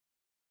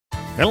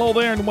Hello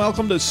there and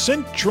welcome to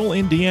Central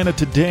Indiana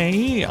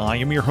Today. I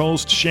am your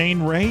host,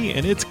 Shane Ray,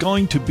 and it's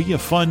going to be a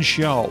fun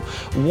show.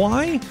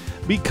 Why?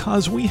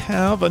 Because we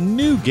have a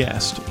new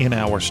guest in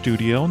our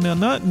studio. Now,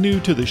 not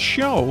new to the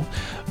show,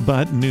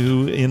 but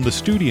new in the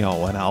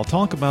studio. And I'll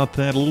talk about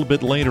that a little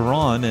bit later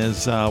on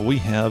as we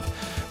have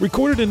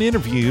recorded an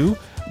interview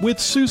with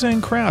Suzanne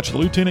Crouch, the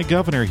Lieutenant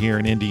Governor here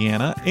in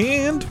Indiana,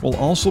 and we'll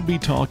also be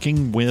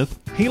talking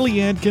with Helee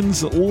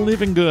Adkins,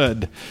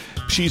 Livengood.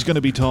 She's going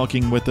to be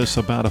talking with us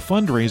about a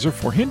fundraiser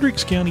for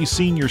Hendricks County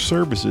Senior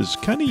Services.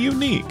 Kind of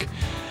unique.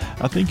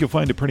 I think you'll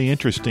find it pretty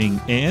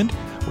interesting. And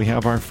we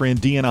have our friend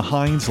Deanna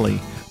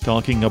Hindsley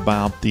talking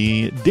about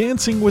the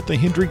Dancing with the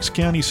Hendricks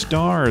County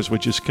Stars,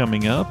 which is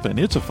coming up, and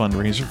it's a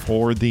fundraiser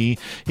for the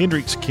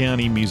Hendricks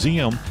County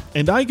Museum.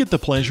 And I get the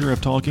pleasure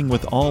of talking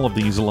with all of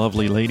these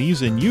lovely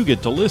ladies, and you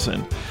get to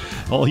listen.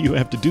 All you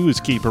have to do is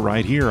keep it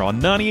right here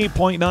on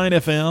 98.9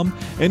 FM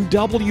and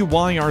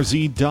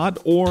WYRZ.org's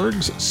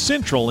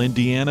Central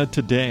Indiana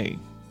Today.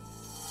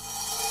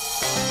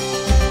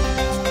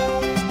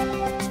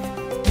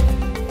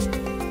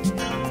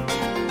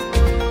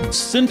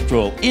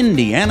 Central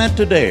Indiana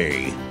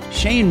Today.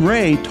 Shane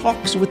Ray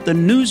talks with the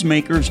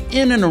newsmakers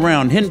in and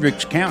around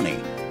Hendricks County.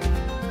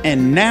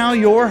 And now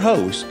your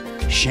host,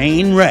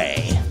 Shane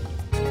Ray.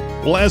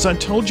 Well, as I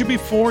told you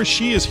before,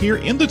 she is here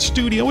in the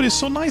studio. It is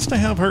so nice to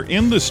have her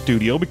in the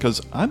studio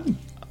because I'm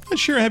not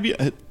sure.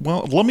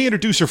 Well, let me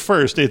introduce her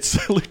first.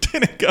 It's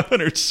Lieutenant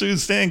Governor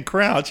Suzanne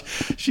Crouch.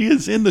 She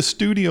is in the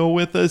studio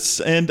with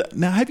us. And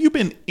now, have you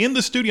been in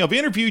the studio? I've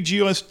interviewed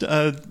you. I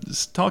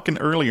was talking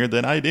earlier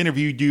that I'd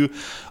interviewed you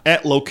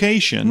at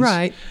locations.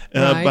 Right.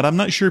 But I'm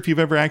not sure if you've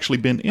ever actually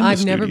been in the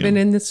studio. I've never been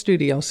in the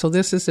studio, so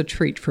this is a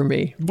treat for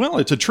me. Well,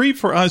 it's a treat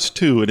for us,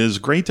 too. It is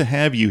great to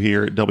have you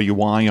here at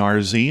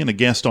WYRZ and a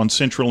guest on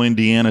Central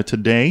Indiana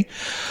Today.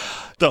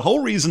 The whole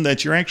reason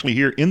that you're actually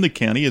here in the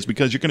county is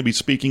because you're going to be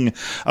speaking,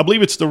 I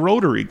believe it's the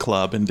Rotary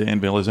Club in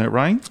Danville, is that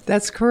right?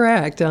 That's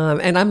correct,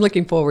 and I'm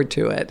looking forward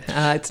to it.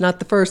 It's not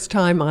the first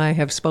time I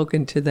have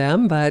spoken to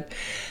them, but,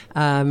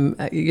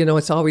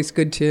 it's always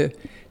good to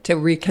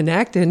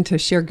reconnect and to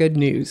share good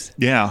news.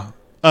 Yeah.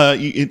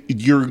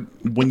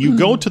 When you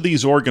go to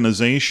these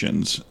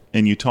organizations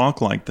and you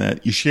talk like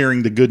that, you're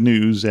sharing the good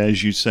news,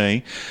 as you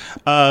say.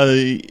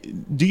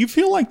 Do you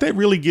feel like that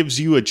really gives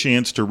you a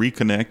chance to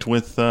reconnect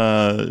with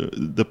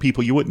the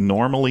people you wouldn't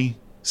normally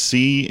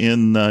see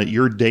in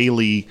your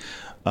daily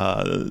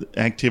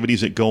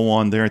activities that go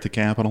on there at the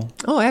Capitol?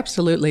 Oh,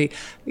 absolutely.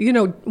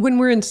 When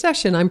we're in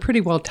session, I'm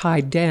pretty well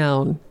tied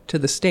down to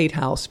the State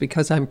House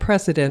because I'm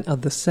president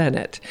of the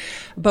Senate.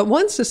 But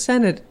once the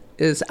Senate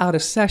is out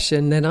of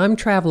session, then I'm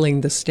traveling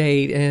the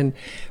state and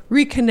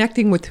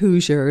reconnecting with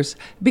Hoosiers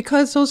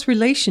because those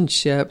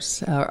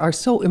relationships are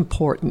so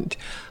important.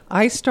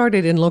 I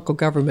started in local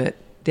government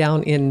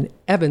down in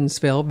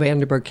Evansville,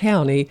 Vanderburgh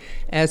County,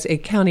 as a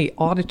county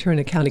auditor and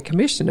a county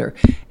commissioner.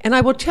 And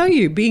I will tell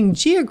you, being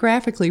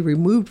geographically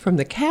removed from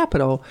the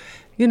Capitol,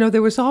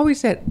 there was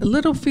always that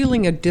little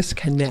feeling of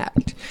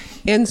disconnect.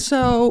 And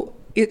so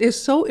it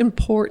is so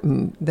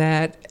important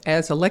that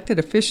as elected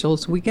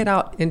officials, we get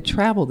out and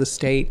travel the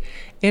state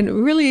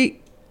and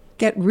really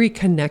get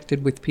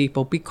reconnected with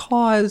people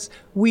because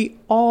we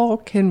all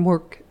can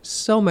work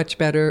so much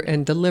better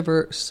and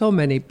deliver so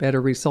many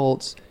better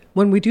results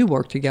when we do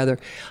work together.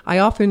 I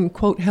often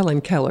quote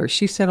Helen Keller.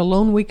 She said,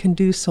 "Alone we can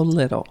do so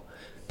little,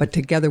 but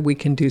together we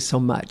can do so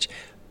much."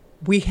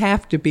 We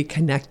have to be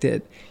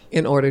connected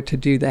in order to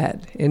do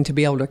that and to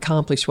be able to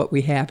accomplish what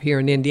we have here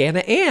in Indiana.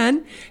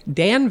 And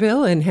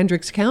Danville and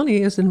Hendricks County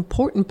is an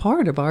important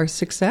part of our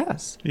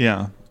success.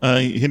 Yeah.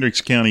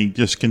 Hendricks County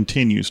just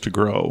continues to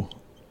grow.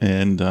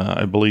 And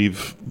I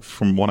believe,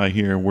 from what I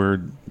hear, we're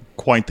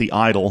quite the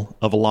idol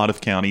of a lot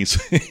of counties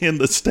in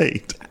the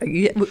state.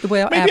 Yeah,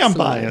 well, maybe absolutely. I'm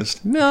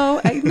biased.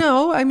 No.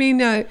 I mean,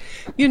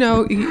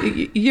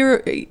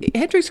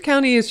 Hendricks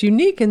County is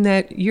unique in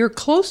that you're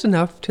close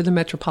enough to the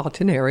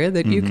metropolitan area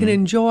that you can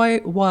enjoy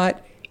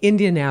what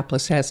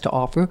Indianapolis has to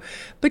offer,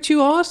 but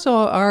you also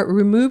are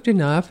removed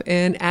enough,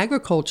 and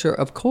agriculture,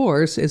 of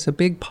course, is a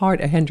big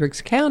part of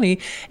Hendricks County,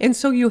 and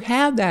so you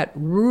have that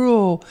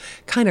rural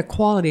kind of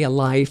quality of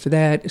life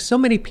that so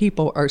many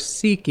people are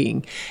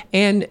seeking.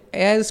 And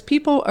as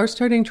people are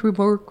starting to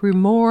work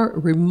more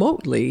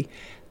remotely,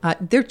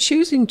 they're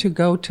choosing to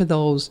go to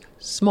those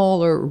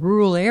smaller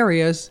rural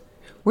areas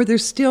where they're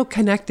still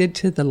connected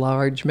to the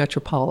large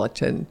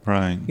metropolitan,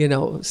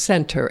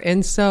 center.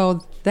 And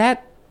so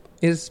that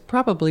is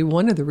probably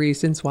one of the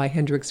reasons why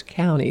Hendricks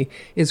County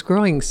is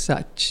growing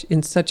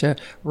in such a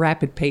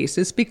rapid pace.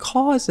 Is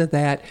because of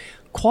that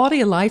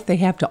quality of life they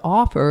have to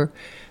offer,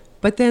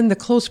 but then the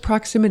close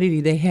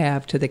proximity they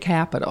have to the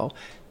Capitol.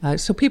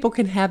 So people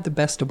can have the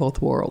best of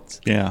both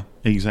worlds. Yeah,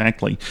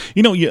 exactly.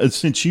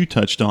 Since you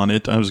touched on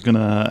it, I was going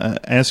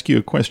to ask you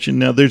a question.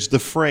 Now, there's the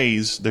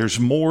phrase, there's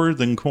more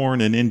than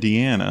corn in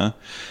Indiana,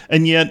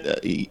 and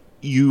yet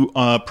you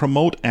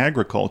promote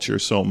agriculture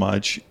so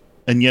much.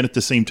 And yet at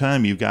the same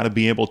time, you've got to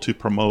be able to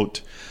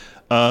promote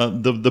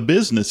the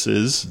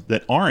businesses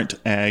that aren't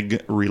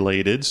ag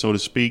related, so to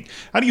speak.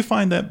 How do you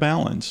find that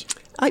balance?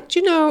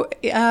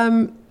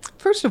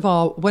 First of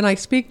all, when I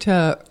speak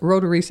to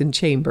Rotaries and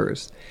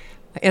chambers,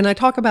 and I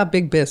talk about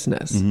big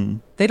business,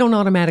 they don't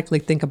automatically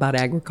think about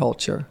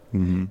agriculture.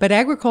 But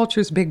agriculture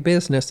is big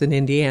business in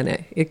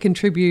Indiana. It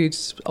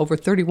contributes over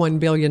 $31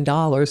 billion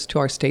to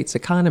our state's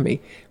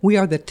economy. We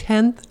are the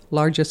 10th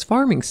largest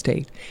farming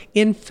state.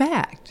 In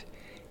fact,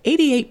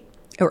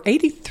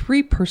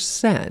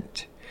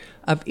 83%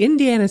 of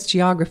Indiana's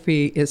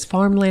geography is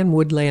farmland,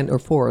 woodland, or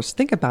forest.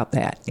 Think about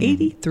that,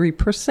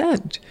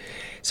 83%.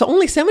 So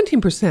only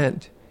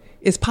 17%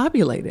 is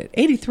populated.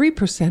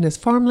 83% is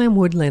farmland,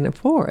 woodland, and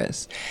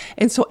forest.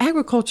 And so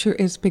agriculture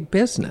is big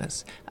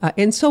business.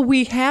 And so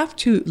we have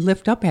to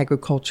lift up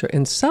agriculture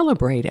and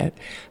celebrate it,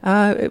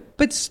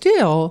 but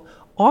still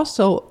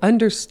also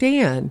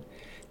understand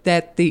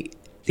that the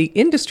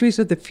industries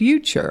of the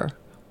future,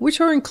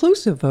 which are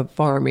inclusive of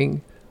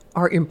farming,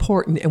 are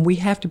important, and we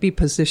have to be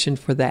positioned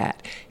for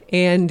that.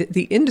 And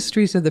the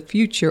industries of the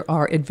future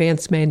are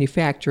advanced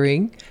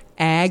manufacturing,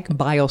 ag,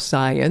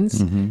 bioscience,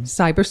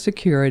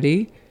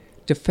 cybersecurity,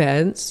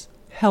 defense,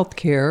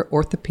 healthcare,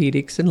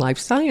 orthopedics, and life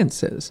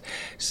sciences.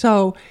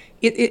 So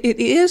it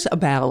is a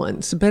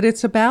balance, but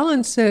it's a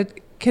balance that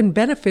can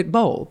benefit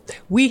both.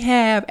 We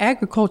have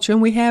agriculture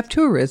and we have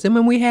tourism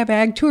and we have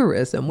ag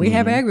tourism. We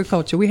have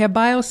agriculture, we have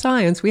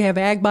bioscience, we have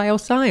ag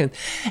bioscience.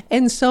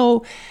 And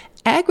so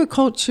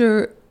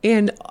agriculture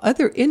and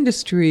other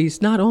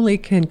industries not only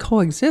can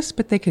coexist,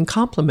 but they can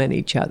complement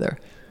each other.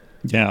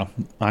 Yeah,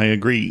 I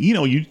agree.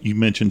 You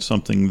mentioned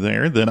something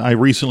there that I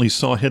recently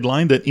saw a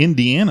headline that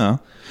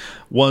Indiana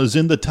was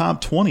in the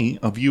top 20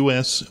 of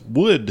U.S.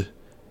 wood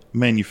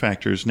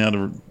manufacturers.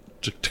 Now,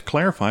 to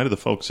clarify to the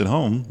folks at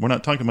home, we're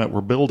not talking about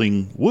we're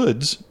building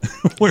woods.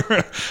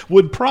 We're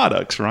wood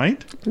products,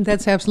 right?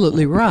 That's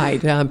absolutely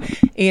right.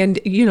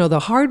 And, the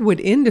hardwood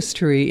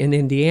industry in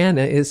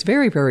Indiana is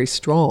very, very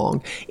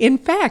strong. In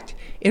fact,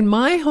 in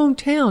my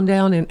hometown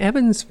down in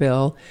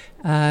Evansville,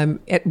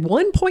 at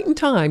one point in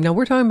time, now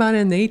we're talking about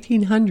in the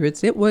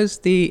 1800s, it was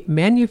the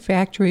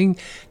manufacturing,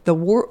 the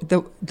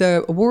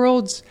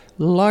world's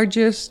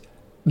largest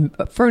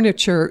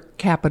furniture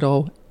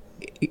capital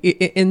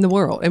in the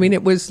world. I mean,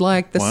 it was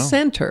like the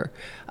center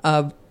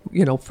of,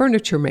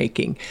 furniture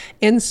making.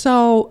 And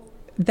so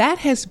that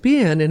has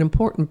been an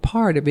important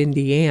part of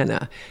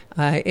Indiana.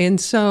 And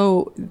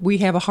so we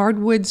have a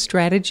hardwood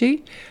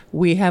strategy.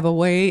 We have a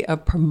way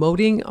of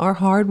promoting our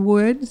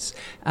hardwoods.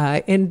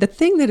 And the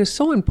thing that is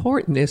so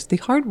important is the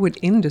hardwood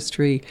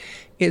industry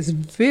is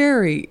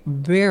very,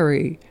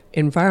 very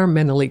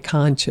environmentally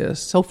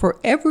conscious. So for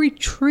every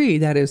tree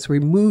that is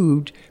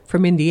removed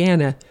from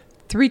Indiana,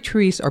 3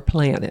 trees are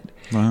planted.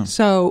 Wow.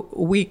 So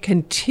we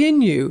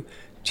continue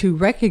to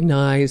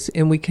recognize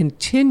and we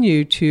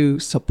continue to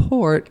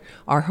support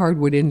our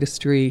hardwood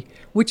industry,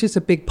 which is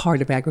a big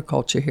part of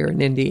agriculture here in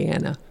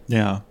Indiana.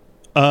 Yeah.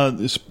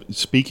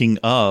 Speaking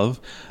of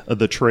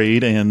the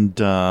trade and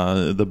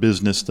the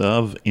business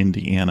of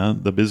Indiana,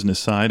 the business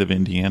side of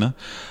Indiana,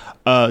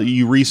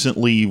 you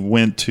recently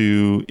went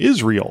to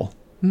Israel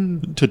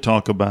to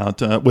talk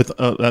about, with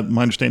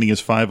my understanding is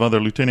 5 other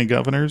lieutenant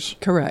governors.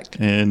 Correct.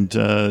 And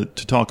to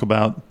talk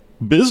about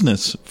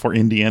business for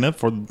Indiana,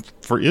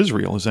 for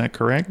Israel. Is that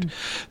correct?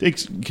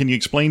 Can you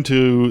explain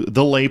to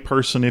the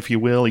layperson, if you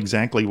will,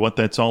 exactly what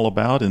that's all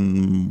about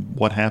and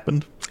what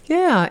happened?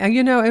 Yeah,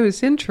 it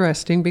was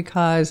interesting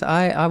because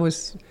I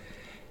was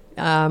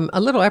a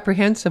little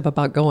apprehensive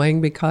about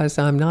going because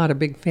I'm not a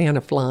big fan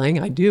of flying.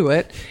 I do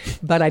it,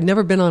 but I'd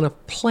never been on a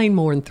plane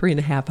more than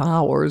 3.5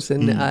 hours,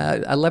 and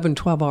 11,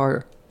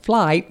 12-hour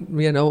flight,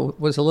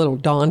 was a little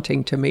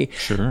daunting to me.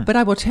 Sure. But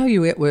I will tell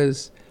you, it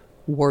was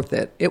worth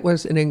it. It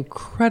was an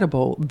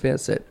incredible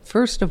visit.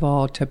 First of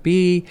all, to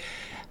be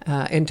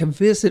and to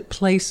visit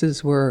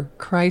places where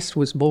Christ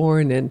was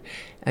born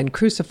and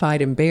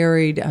crucified and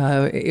buried,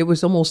 it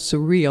was almost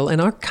surreal.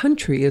 And our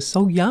country is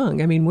so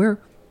young. I mean, we're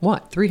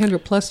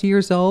 300 plus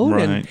years old?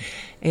 Right.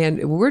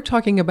 And we're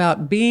talking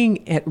about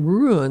being at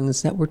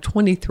ruins that were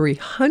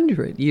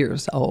 2,300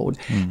 years old.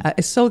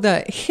 So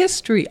the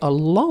history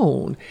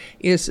alone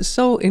is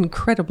so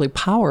incredibly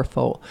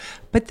powerful.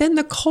 But then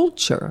the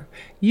culture,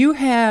 you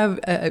have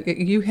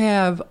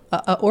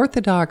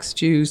Orthodox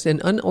Jews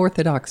and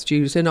unorthodox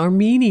Jews and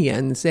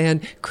Armenians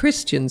and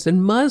Christians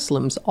and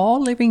Muslims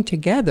all living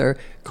together,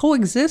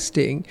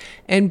 coexisting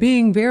and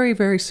being very,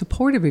 very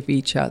supportive of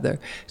each other.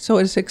 So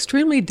it's an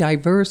extremely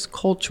diverse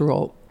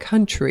cultural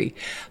country.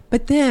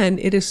 But then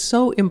it is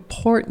so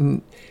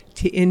important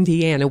to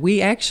Indiana.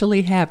 We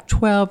actually have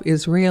 12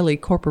 Israeli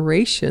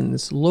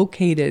corporations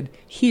located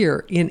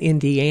here in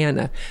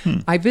Indiana.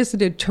 I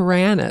visited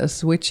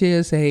Tyrannus, which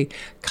is a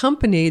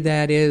company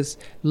that is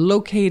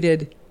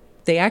located.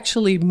 They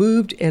actually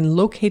moved and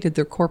located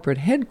their corporate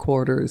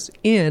headquarters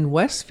in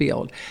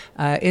Westfield.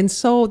 And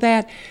so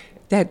that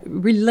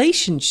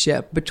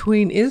relationship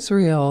between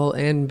Israel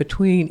and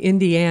between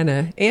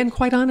Indiana and,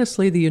 quite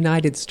honestly, the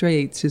United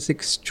States is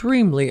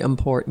extremely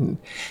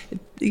important.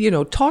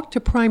 talked to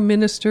prime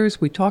ministers.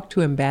 We talked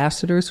to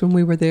ambassadors when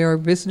we were there,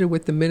 visited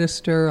with the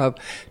Minister of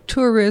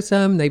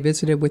Tourism. They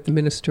visited with the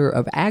Minister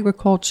of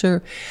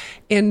Agriculture.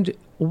 And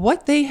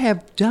what they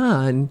have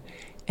done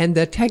and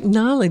the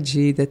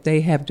technology that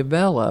they have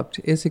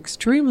developed is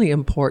extremely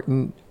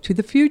important to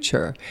the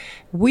future.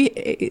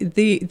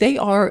 They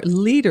are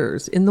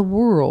leaders in the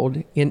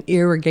world in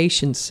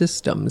irrigation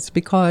systems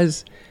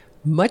because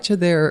much of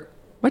their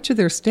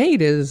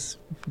state is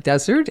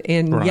desert,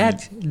 and Right.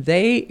 yet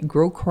they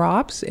grow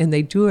crops, and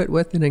they do it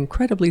with an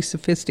incredibly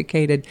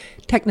sophisticated,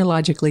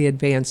 technologically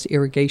advanced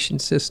irrigation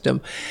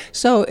system.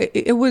 So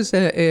it was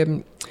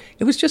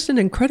just an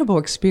incredible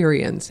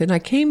experience, and I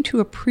came to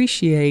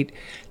appreciate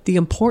the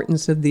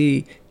importance of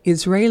the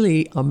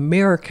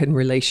Israeli-American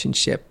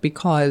relationship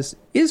because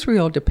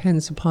Israel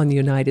depends upon the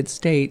United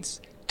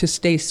States to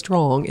stay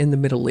strong in the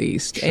Middle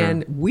East. Sure.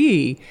 And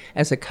we,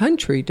 as a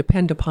country,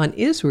 depend upon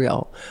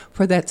Israel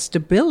for that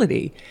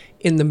stability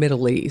in the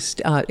Middle East.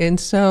 And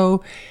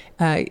so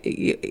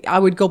I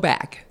would go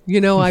back.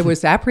 I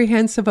was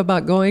apprehensive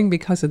about going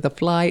because of the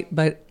flight,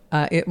 but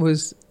it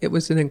was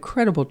an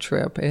incredible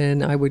trip,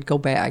 and I would go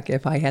back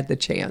if I had the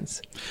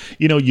chance.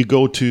 You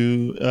go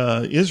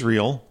to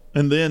Israel,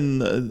 and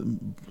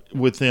then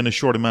within a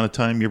short amount of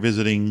time, you're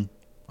visiting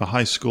a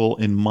high school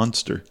in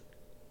Munster,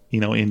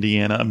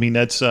 Indiana. I mean,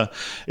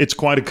 it's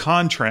quite a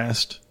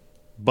contrast,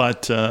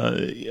 but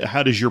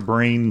how does your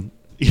brain,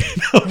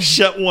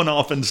 shut one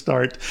off and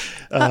start,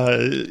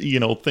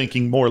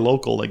 thinking more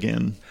local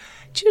again?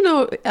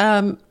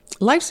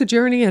 Life's a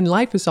journey, and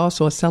life is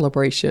also a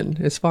celebration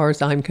as far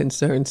as I'm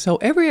concerned. So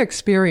every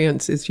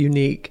experience is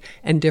unique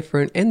and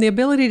different, and the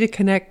ability to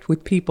connect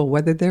with people,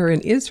 whether they're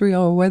in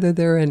Israel or whether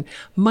they're in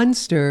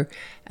Munster,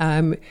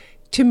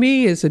 to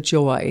me is a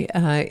joy.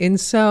 And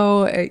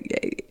so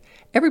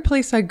every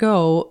place I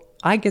go,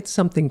 I get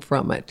something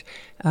from it.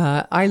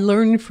 I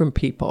learn from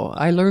people.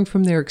 I learn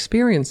from their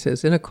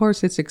experiences. And of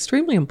course, it's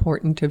extremely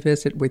important to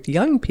visit with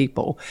young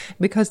people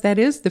because that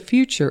is the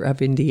future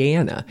of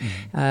Indiana.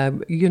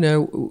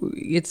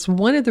 It's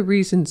one of the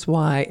reasons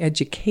why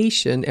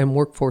education and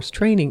workforce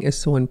training is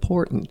so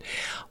important.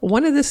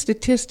 One of the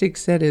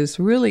statistics that is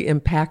really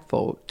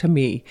impactful to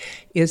me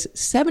is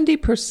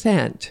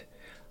 70%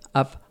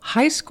 of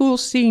high school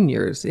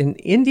seniors in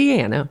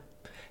Indiana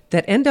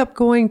that end up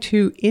going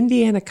to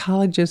Indiana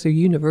colleges or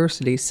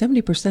universities,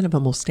 70% of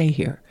them will stay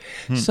here.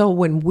 So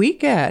when we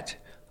get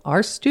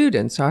our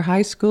students, our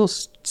high school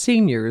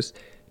seniors,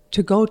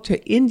 to go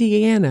to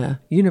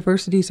Indiana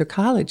universities or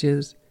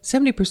colleges,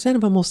 70% of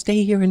them will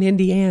stay here in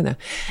Indiana.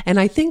 And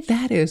I think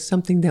that is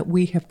something that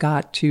we have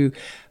got to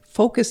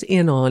focus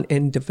in on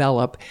and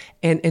develop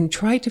and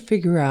try to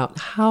figure out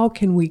how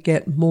can we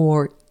get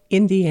more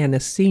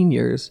Indiana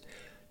seniors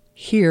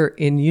here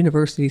in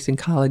universities and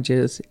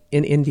colleges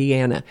in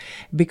Indiana,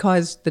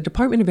 because the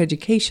Department of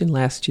Education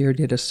last year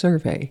did a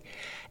survey,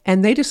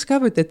 and they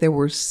discovered that there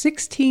were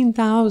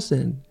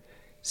 16,000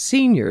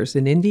 seniors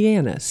in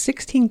Indiana,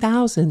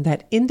 16,000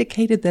 that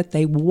indicated that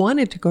they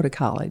wanted to go to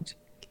college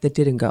that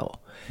didn't go.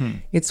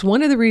 It's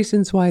one of the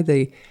reasons why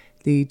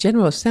the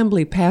General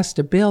Assembly passed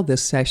a bill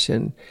this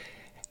session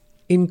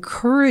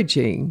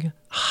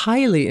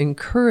highly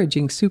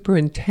encouraging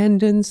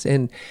superintendents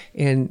and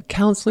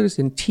counselors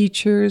and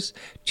teachers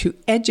to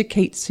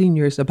educate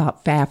seniors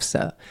about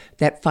FAFSA,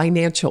 that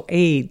financial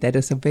aid that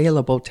is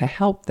available to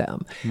help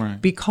them. Right.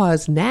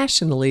 Because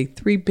nationally,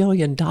 $3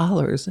 billion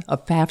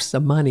of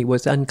FAFSA money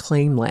was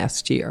unclaimed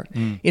last year.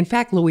 In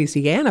fact,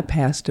 Louisiana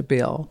passed a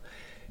bill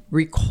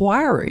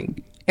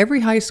requiring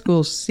every high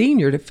school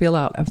senior to fill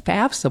out a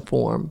FAFSA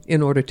form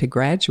in order to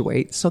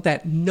graduate so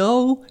that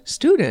no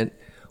student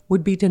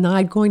would be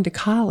denied going to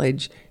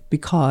college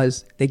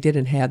because they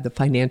didn't have the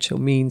financial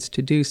means to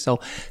do so.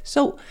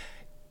 So,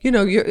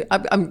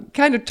 I'm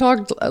kind of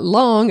talked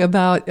long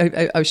about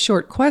a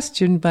short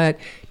question, but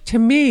to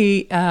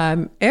me,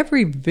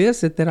 every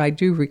visit that I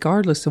do,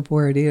 regardless of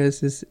where it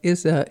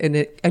is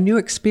a new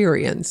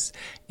experience,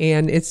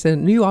 and it's a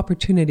new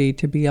opportunity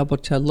to be able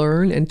to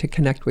learn and to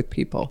connect with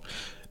people.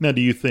 Now,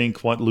 do you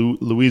think what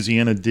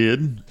Louisiana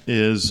did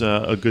is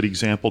a good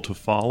example to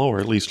follow, or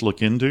at least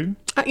look into?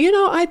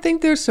 I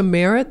think there's some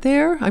merit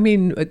there. I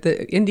mean,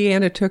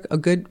 Indiana took a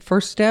good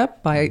first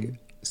step by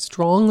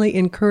strongly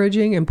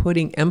encouraging and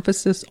putting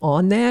emphasis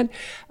on that.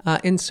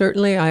 And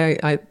certainly,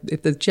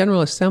 if the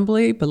General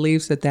Assembly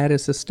believes that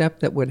is a step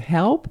that would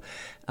help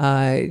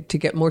to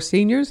get more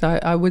seniors,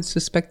 I would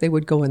suspect they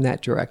would go in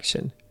that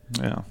direction.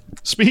 Yeah.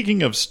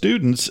 Speaking of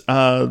students,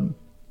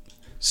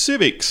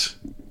 civics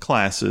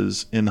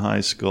classes in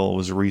high school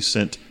was a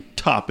recent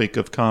topic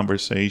of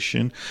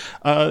conversation.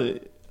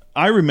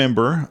 I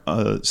remember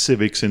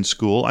civics in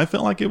school. I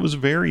felt like it was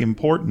very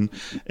important.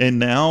 And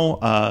now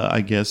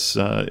I guess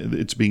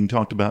it's being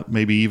talked about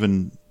maybe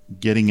even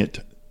getting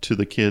it to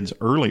the kids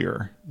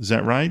earlier. Is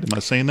that right? Am I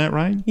saying that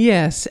right?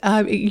 Yes.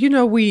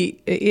 Indiana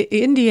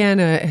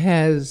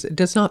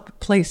does not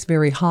place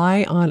very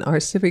high on our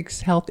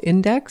civics health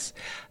index,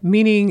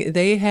 meaning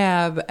they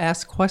have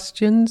asked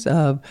questions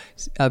of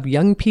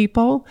young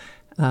people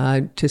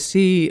to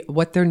see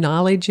what their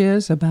knowledge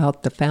is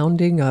about the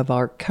founding of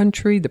our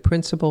country, the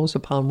principles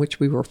upon which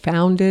we were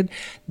founded,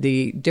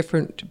 the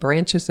different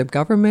branches of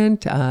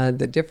government,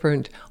 the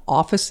different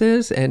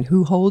offices and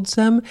who holds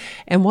them.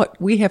 And what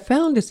we have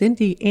found is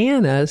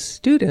Indiana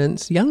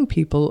students, young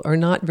people, are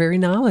not very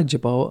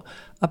knowledgeable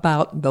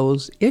about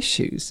those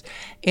issues.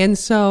 And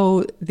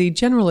so the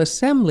General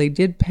Assembly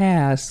did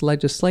pass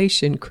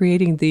legislation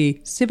creating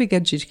the Civic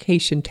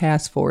Education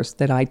Task Force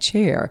that I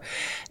chair.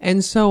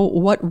 And so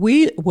what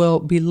we will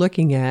be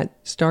looking at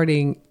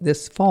starting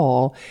this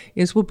fall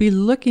is we'll be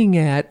looking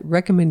at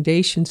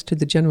recommendations to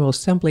the General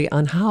Assembly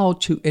on how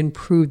to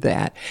improve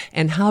that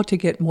and how to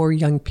get more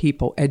young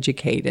people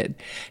educated.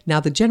 Now,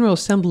 the General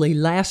Assembly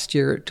last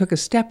year took a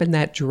step in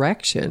that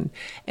direction,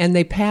 and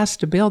they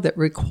passed a bill that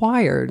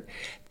required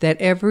that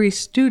every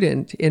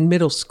student in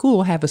middle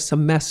school have a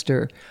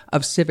semester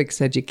of civics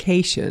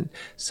education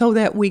so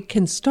that we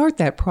can start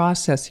that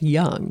process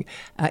young,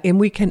 and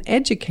we can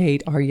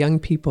educate our young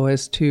people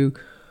as to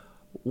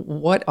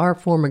what our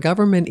form of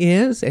government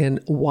is and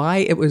why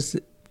it was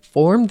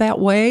formed that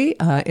way,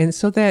 and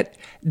so that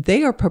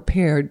they are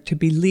prepared to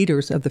be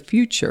leaders of the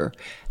future.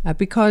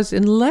 Because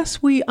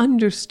unless we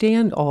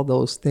understand all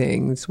those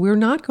things, we're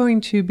not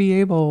going to be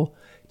able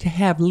to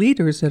have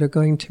leaders that are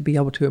going to be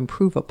able to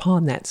improve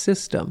upon that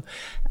system.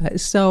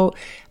 So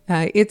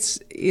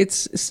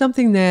it's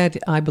something that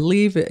I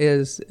believe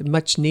is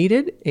much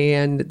needed.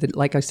 And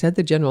like I said,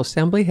 the General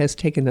Assembly has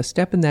taken a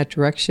step in that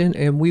direction,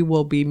 and we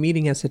will be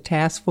meeting as a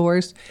task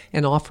force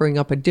and offering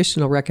up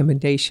additional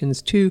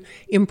recommendations to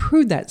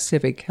improve that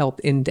civic health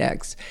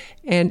index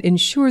and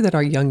ensure that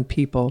our young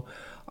people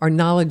are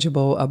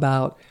knowledgeable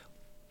about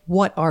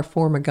what our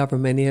form of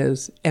government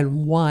is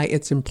and why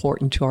it's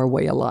important to our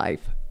way of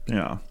life.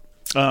 Yeah.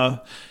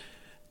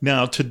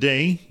 Now,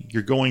 today,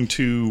 you're going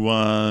to,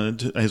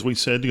 as we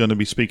said, you're going to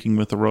be speaking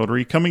with the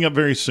Rotary. Coming up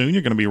very soon,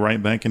 you're going to be right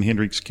back in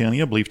Hendricks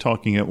County, I believe,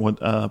 talking at what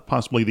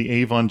possibly the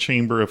Avon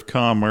Chamber of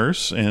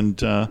Commerce. And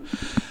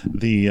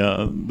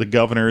the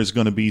governor is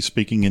going to be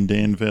speaking in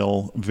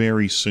Danville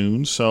very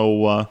soon.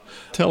 So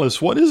tell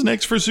us, what is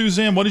next for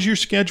Suzanne? What does your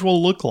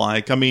schedule look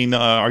like? I mean,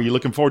 are you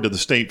looking forward to the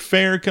state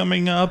fair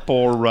coming up?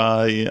 Or,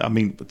 I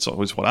mean, it's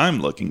always what I'm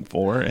looking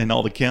for, and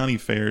all the county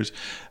fairs.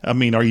 I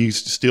mean, are you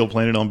still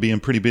planning on being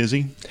pretty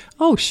busy?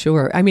 Oh,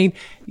 sure. I mean,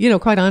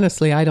 quite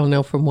honestly, I don't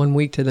know from one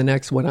week to the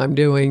next what I'm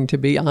doing, to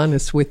be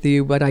honest with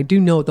you, but I do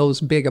know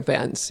those big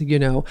events.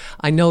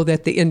 I know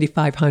that the Indy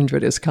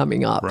 500 is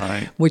coming up,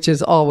 right, which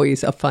is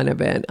always a fun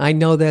event. I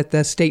know that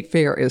the state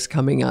fair is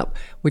coming up,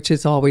 which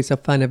is always a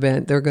fun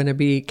event. There are going to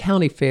be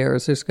county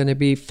fairs. There's going to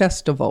be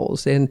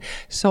festivals. And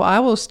so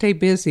I will stay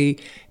busy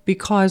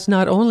because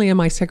not only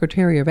am I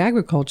Secretary of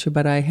Agriculture,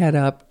 but I head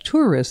up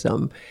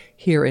tourism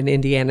here in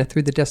Indiana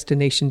through the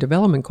Destination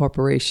Development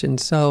Corporation.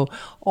 So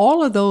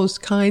all of those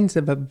kinds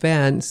of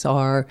events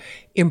are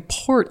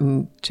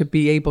important to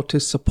be able to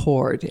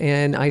support,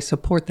 and I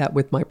support that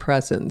with my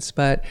presence.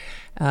 But,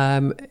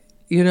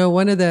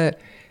 one of the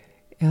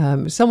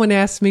someone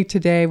asked me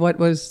today what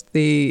was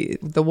the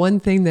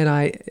one thing that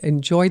I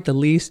enjoyed the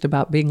least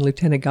about being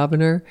lieutenant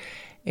governor,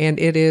 and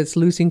it is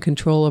losing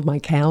control of my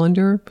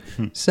calendar.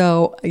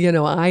 So,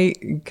 I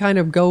kind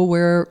of go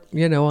where,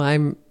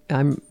 I'm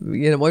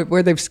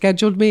where they've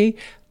scheduled me,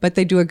 but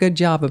they do a good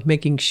job of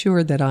making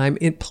sure that I'm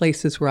in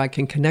places where I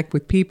can connect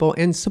with people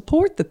and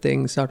support the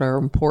things that are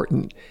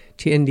important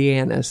to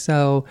Indiana.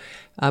 So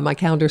my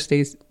calendar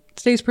stays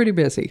pretty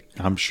busy.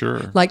 I'm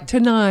sure. Like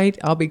tonight,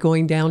 I'll be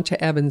going down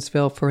to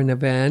Evansville for an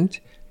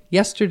event.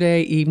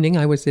 Yesterday evening,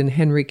 I was in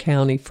Henry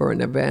County for an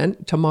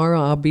event.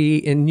 Tomorrow, I'll be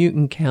in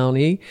Newton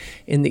County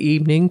in the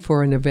evening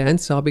for an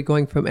event. So I'll be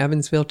going from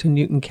Evansville to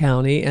Newton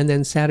County. And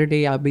then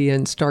Saturday, I'll be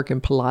in Stark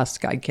and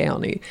Pulaski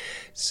County.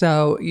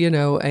 So,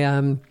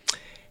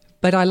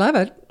 but I love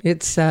it.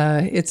 It's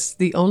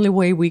the only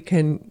way we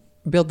can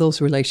build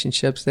those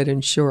relationships that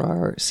ensure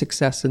our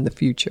success in the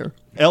future.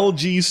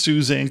 LG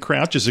Suzanne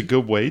Crouch is a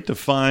good way to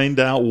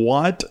find out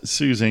what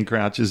Suzanne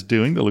Crouch is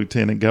doing, the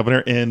Lieutenant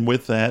Governor. And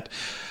with that,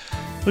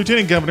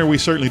 Lieutenant Governor, we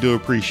certainly do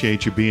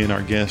appreciate you being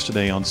our guest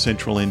today on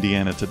Central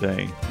Indiana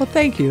Today. Well,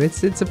 thank you.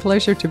 It's a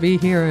pleasure to be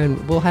here,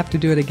 and we'll have to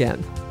do it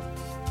again.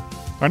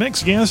 Our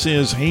next guest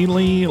is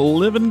Helee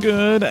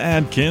Livengood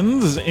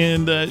Adkins,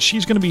 and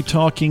she's going to be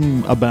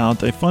talking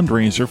about a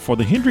fundraiser for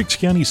the Hendricks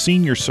County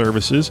Senior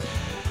Services.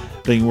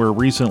 They were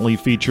recently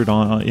featured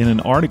in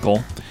an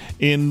article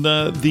in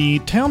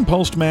the Town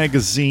Post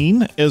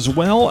magazine, as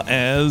well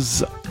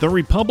as the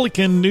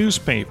Republican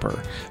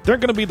newspaper. They're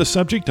going to be the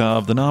subject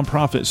of the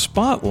nonprofit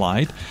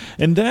Spotlight,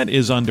 and that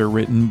is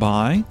underwritten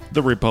by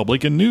the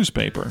Republican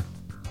newspaper.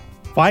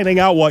 Finding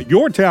out what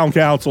your town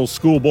council,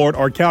 school board,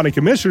 or county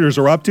commissioners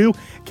are up to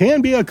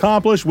can be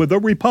accomplished with the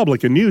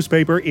Republican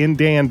newspaper in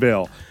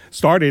Danville.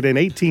 Started in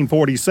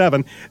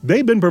 1847,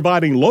 they've been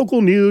providing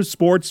local news,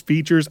 sports,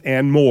 features,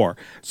 and more.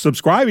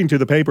 Subscribing to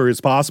the paper is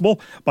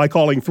possible by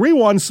calling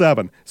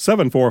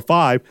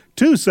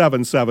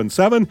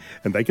 317-745-2777,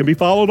 and they can be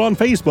followed on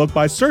Facebook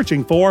by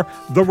searching for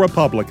The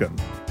Republican.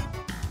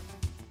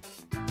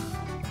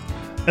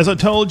 As I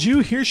told you,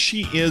 here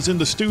she is in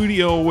the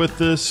studio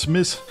with us,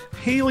 Miss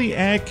Helee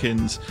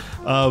Adkins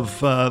of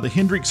the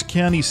Hendricks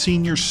County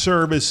Senior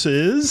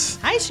Services.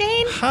 Hi,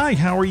 Shane. Hi,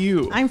 how are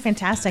you? I'm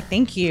fantastic.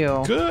 Thank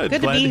you. Good.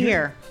 Good to be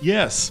here.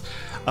 Yes.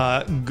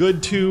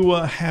 Good to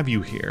have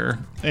you here.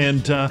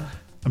 And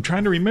I'm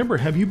trying to remember,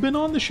 have you been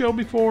on the show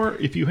before?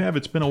 If you have,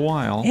 it's been a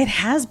while. It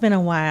has been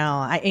a while.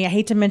 I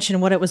hate to mention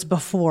what it was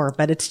before,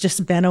 but it's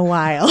just been a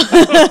while.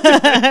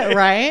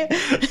 Right?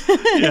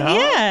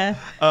 Yeah.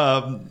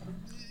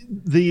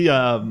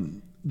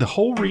 The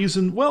whole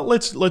reason, well,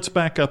 let's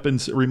back up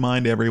and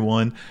remind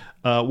everyone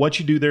what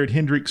you do there at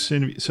Hendricks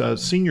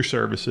Senior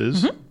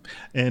Services,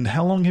 and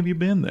how long have you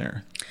been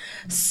there?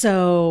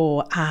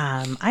 So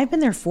I've been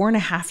there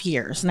 4.5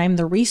 years, and I'm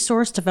the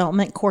Resource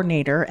Development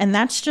Coordinator, and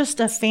that's just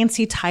a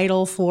fancy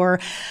title for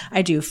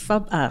I do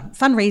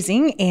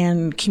fundraising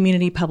and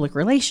community public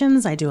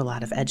relations. I do a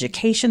lot of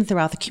education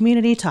throughout the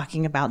community,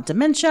 talking about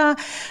dementia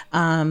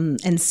and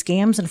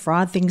scams and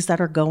fraud, things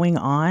that are going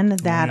on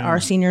that our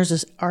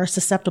seniors are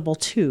susceptible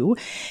to.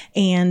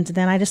 And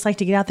then I just like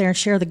to get out there and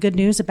share the good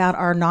news about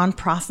our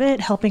nonprofit,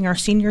 helping our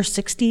seniors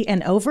 60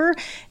 and over,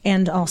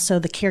 and also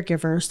the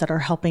caregivers that are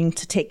helping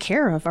to take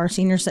care of our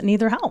seniors that need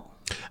their help.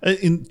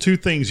 In two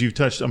things you've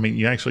touched,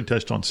 you actually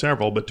touched on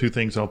several, but two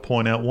things I'll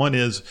point out. One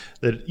is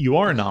that you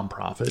are a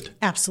nonprofit.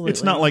 Absolutely.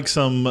 It's not like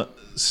some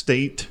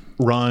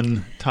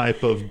state-run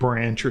type of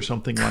branch or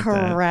something like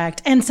that.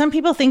 Correct. And some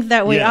people think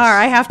that we are.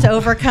 I have to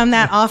overcome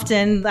that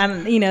often.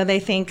 They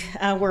think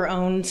we're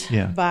owned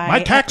by...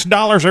 My tax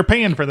dollars are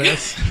paying for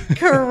this.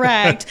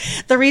 Correct.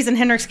 The reason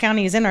Hendricks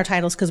County is in our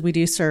title is because we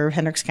do serve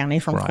Hendricks County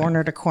from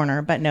corner to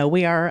corner. But no,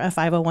 we are a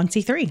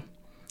 501c3.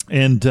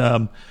 And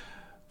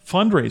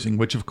fundraising,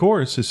 which of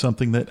course is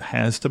something that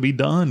has to be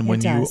done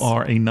when you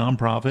are a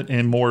nonprofit,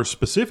 and more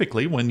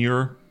specifically when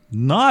you're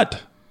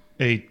not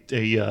a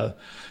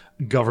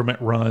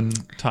government-run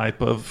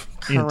type of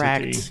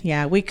entity.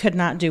 Yeah, we could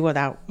not do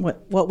without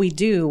what we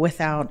do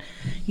without,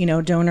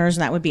 donors,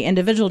 and that would be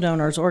individual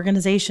donors,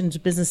 organizations,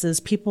 businesses,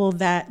 people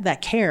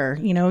that care,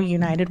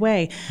 United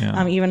Way,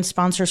 even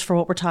sponsors for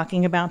what we're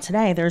talking about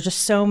today. There's just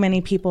so many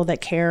people that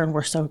care, and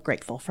we're so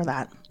grateful for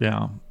that.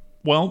 Yeah.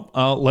 Well,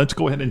 let's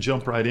go ahead and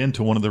jump right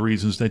into one of the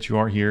reasons that you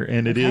are here,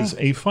 and it is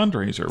a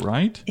fundraiser,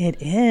 right? It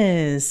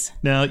is.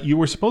 Now, you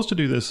were supposed to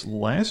do this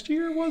last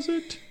year, was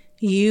it?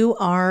 You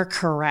are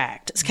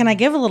correct. Can I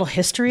give a little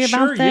history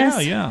about this?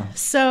 Sure, yeah.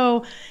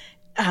 So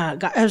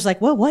I was like,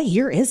 well, what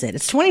year is it?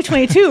 It's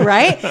 2022,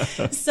 right?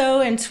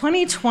 So in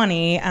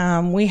 2020,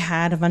 we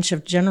had a bunch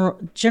of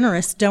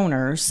generous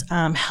donors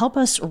help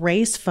us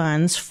raise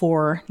funds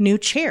for new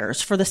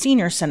chairs for the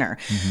Senior Center.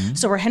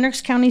 So we're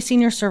Hendricks County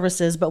Senior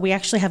Services, but we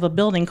actually have a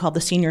building called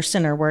the Senior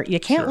Center where you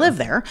can't live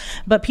there,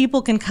 but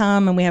people can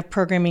come, and we have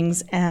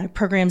programs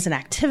and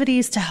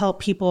activities to help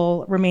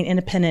people remain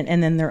independent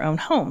and in their own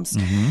homes.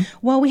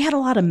 Well, we had a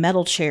lot of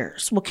metal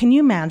chairs. Well, can you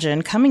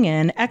imagine coming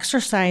in,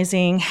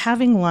 exercising,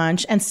 having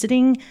lunch, and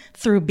sitting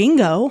through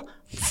bingo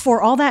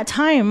for all that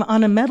time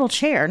on a metal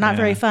chair? Not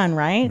very fun,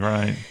 right?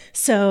 Right.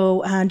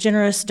 So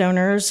generous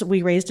donors,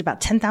 we raised about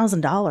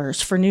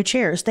 $10,000 for new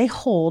chairs. They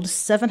hold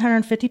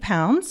 750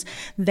 pounds.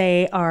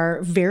 They are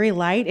very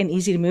light and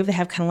easy to move. They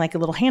have kind of like a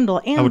little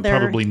handle, and I would they're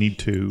probably need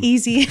two.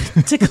 Easy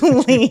to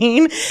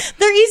clean.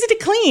 They're easy to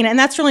clean, and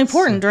that's really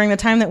important during the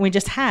time that we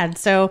just had.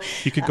 So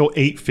you could go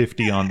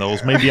 $850 on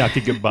those. Maybe I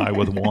could get by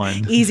with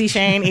one. Easy,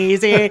 Shane,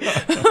 easy.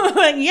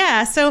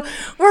 Yeah, so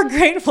we're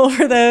grateful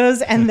for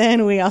those. And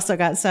then we also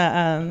got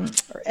some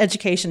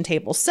education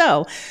tables.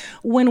 So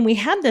when we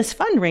had this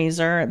fundraiser,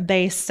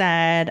 they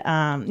said,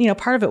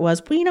 part of it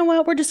was, well, you know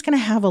what, we're just going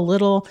to have a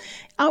little,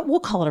 we'll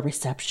call it a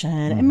reception.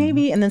 And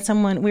maybe, and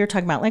then we were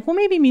talking about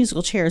maybe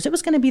musical chairs. It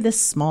was going to be this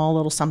small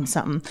little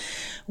something.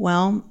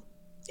 Well,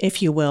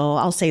 if you will,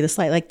 I'll say this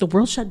like the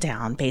world shut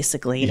down,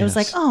 basically. And it was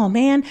like, oh,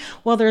 man,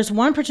 well, there's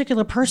one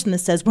particular person that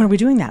says, when are we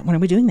doing that? When are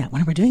we doing that?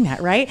 When are we doing that?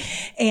 Right?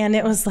 And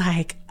it was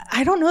like,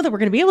 I don't know that we're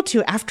going to be able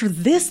to after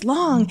this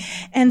long.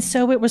 And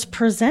so it was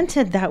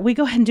presented that we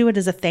go ahead and do it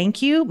as a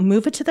thank you,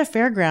 move it to the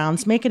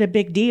fairgrounds, make it a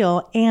big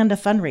deal, and a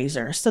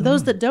fundraiser. So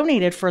those that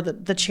donated for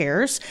the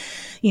chairs,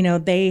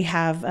 they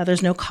have,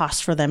 there's no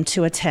cost for them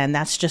to attend.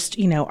 That's just,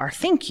 our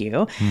thank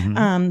you.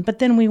 But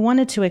then we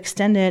wanted to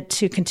extend it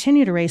to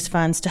continue to raise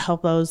funds to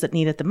help those that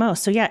need it the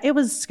most. So it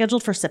was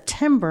scheduled for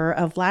September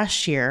of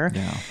last year.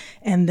 Yeah.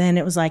 And then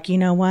it was like, you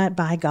know what,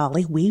 by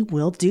golly, we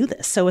will do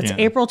this. So it's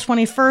April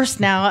 21st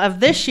now of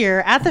this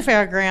year at the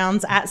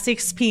fairgrounds at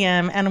 6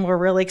 p.m. And we're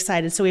really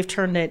excited. So we've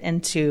turned it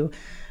into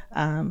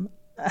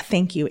a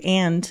thank you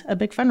and a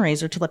big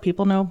fundraiser to let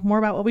people know more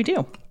about what we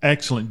do.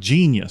 Excellent.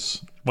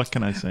 Genius. What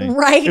can I say?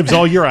 Right. It was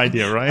all your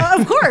idea, right?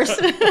 Of course.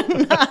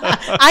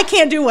 I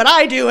can't do what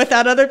I do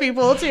without other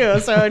people too.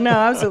 So no,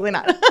 absolutely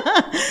not.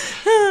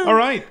 All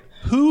right.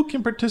 Who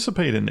can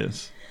participate in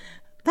this?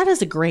 That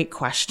is a great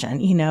question.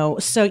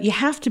 So you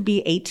have to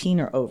be 18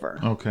 or over.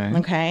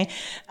 Okay.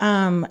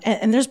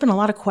 And there's been a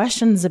lot of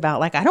questions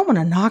about I don't want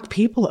to knock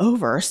people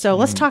over. So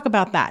let's talk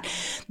about that.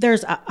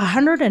 There's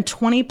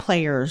 120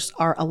 players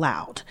are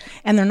allowed.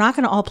 and they're not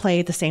going to all play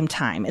at the same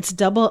time. It's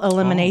double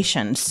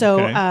elimination.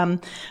 So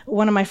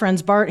one of my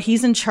friends, Bart,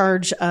 he's in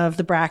charge of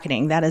the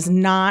bracketing. That is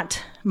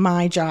not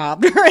my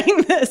job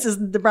during this.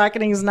 The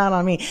bracketing is not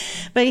on me.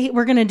 But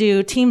we're going to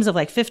do teams of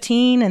like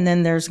 15, and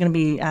then there's going to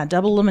be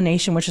double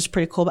elimination, which is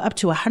pretty cool. But up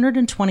to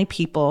 120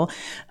 people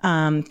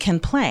can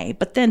play.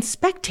 But then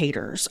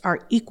spectators are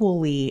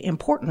equally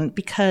important,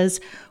 because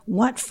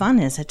what fun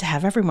is it to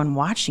have everyone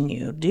watching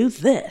you do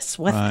this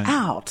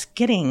without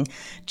getting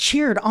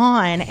cheered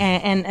on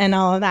and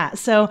all of that.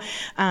 So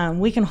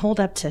we can hold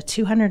up to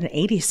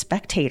 280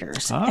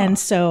 spectators. And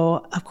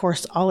so, of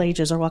course, all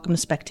ages are welcome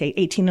to spectate,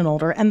 18 and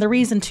older. And the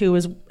reason, too,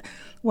 is,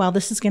 well,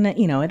 this is going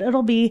to,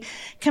 it'll be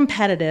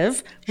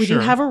competitive. We do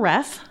have a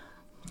ref.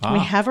 We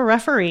have a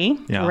referee,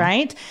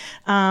 right?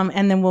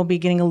 And then we'll be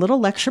getting a little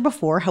lecture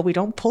before how we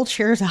don't pull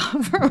chairs out.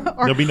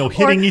 There'll be no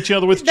hitting each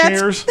other with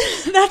chairs.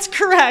 That's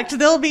correct.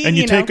 There'll be, and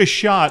you take a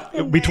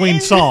shot between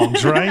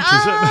songs, right? No,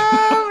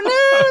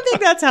 I don't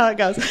think that's how it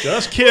goes.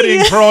 Just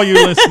kidding for all you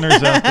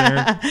listeners out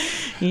there.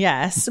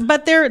 Yes,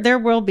 but there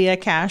will be a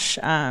cash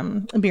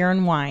beer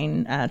and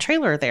wine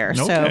trailer there.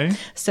 Okay.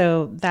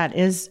 So that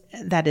is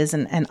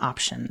an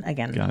option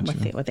again.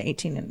 Gotcha. with the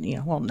 18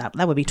 and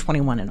that would be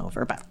 21 and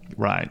over, but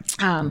right.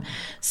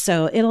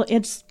 So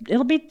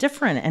it'll be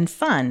different and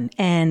fun,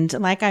 and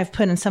like I've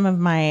put in some of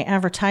my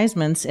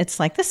advertisements, it's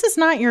like, this is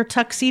not your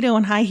tuxedo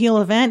and high heel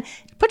event.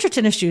 Put your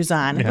tennis shoes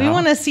on. We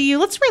want to see you.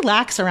 Let's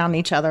relax around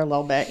each other a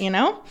little bit.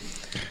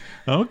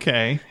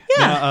 Okay.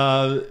 Yeah.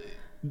 Now,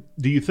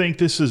 do you think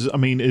this is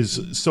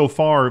so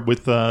far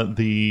with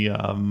the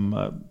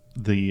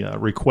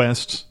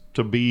requests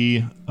to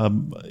be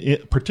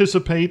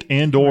participate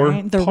and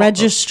or the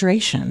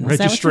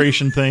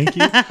registration. Thank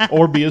you,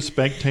 or be a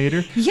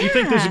spectator. Yeah. Do you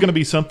think this is going to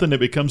be something that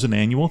becomes an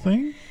annual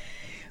thing?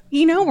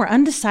 We're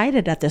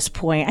undecided at this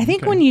point. I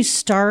think when you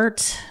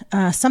start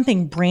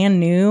something brand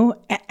new,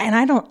 and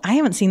I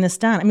haven't seen this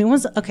done.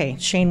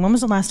 Shane, when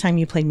was the last time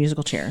you played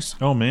musical chairs?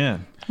 Oh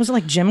man, was it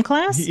like gym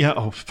class? Yeah.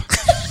 Oh,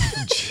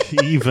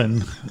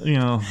 even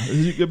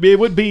it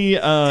would be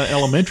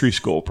elementary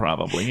school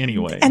probably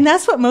anyway. And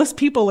that's what most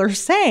people are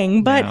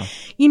saying. But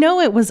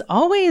it was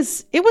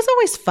always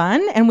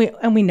fun, and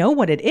we know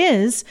what it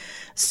is.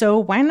 So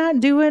why not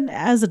do it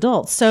as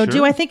adults? So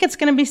do I think it's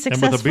going to be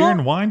successful? And with a beer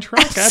and wine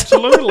truck?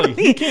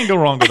 Absolutely. You can't go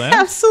wrong with that.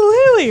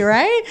 Absolutely,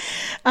 right?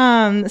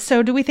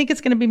 So do we think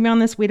it's going to be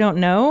beyond this? We don't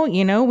know.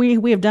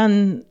 We have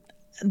done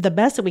the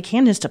best that we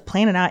can just to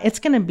plan it out. It's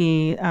going to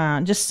be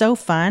just so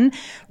fun.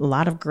 A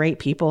lot of great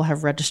people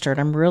have registered.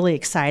 I'm really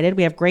excited.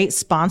 We have great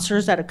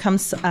sponsors that have come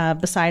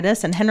beside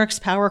us, and Hendricks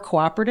Power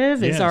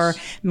Cooperative is our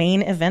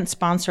main event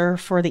sponsor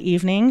for the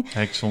evening.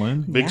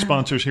 Excellent. Big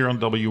sponsors here on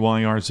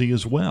WYRZ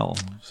as well.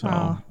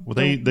 So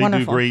they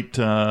do great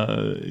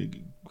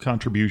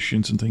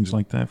contributions and things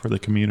like that for the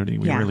community.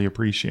 We really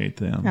appreciate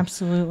them.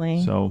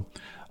 Absolutely. So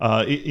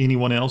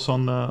anyone else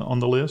on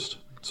the list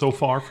so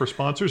far for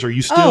sponsors? Are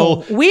you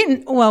still? We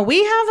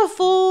have a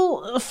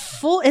full.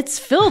 It's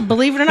filled,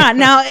 believe it or not.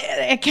 Now,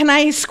 can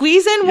I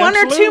squeeze in one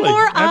or two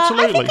more?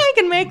 Absolutely. I think I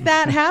can make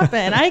that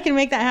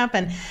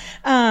happen.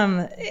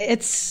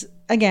 It's.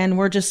 Again,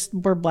 we're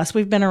blessed.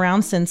 We've been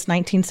around since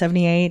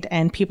 1978,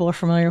 and people are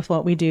familiar with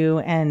what we do.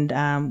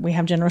 And we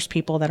have generous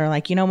people that are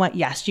like, you know what?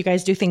 Yes, you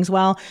guys do things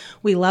well.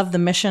 We love the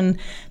mission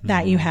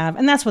that you have.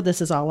 And that's what this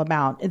is all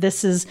about.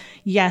 This is,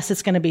 yes,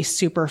 it's going to be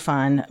super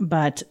fun,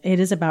 but it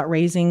is about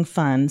raising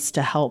funds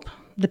to help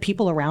the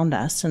people around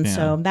us. And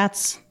so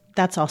that's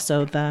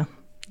also the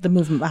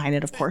movement behind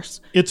it, of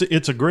course. It's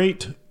a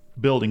great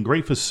building,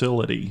 great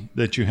facility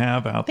that you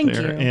have out there. Thank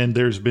you. And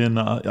there's been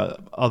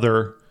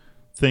other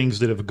things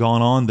that have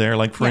gone on there.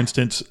 Like, for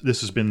instance,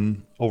 this has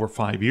been over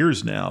 5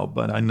 years now,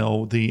 but I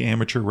know the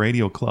Amateur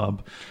Radio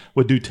Club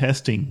would do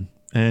testing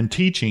and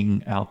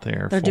teaching out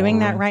there. They're doing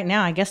that right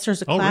now. I guess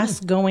there's a class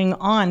going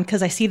on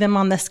because I see them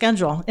on the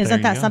schedule.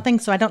 Isn't that something?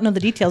 So I don't know the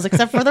details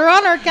except for they're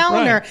on our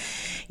calendar.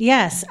 Right.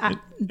 Yes,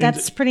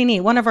 that's pretty neat.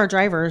 One of our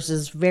drivers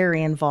is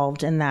very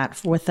involved in that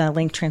with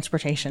Link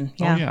Transportation.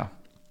 Yeah. Oh, yeah.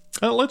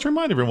 Let's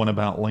remind everyone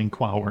about Link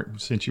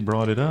since you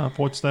brought it up.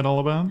 What's that all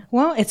about?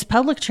 Well, it's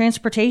public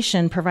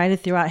transportation provided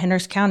throughout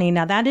Hendricks County.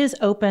 Now, that is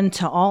open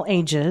to all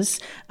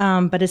ages,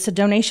 but it's a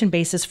donation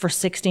basis for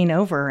 16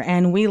 over.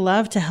 And we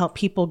love to help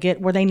people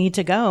get where they need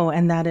to go.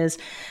 And that is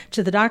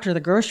to the doctor, the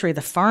grocery,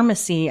 the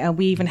pharmacy.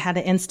 We even had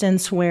an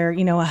instance where,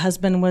 a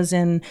husband was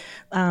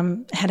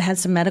had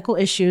some medical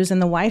issues and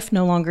the wife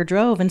no longer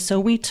drove. And so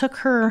we took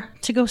her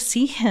to go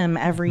see him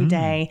every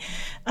day.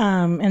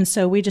 And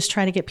so we just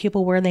try to get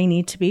people where they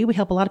need to be. We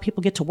help a lot of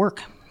people get to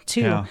work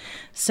too. Yeah.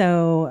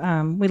 So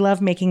we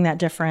love making that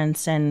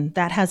difference, and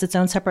that has its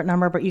own separate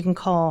number, but you can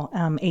call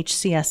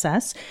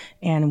HCSS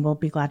and we'll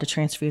be glad to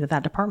transfer you to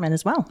that department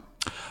as well.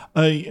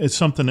 It's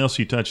something else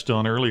you touched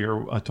on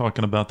earlier,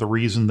 talking about the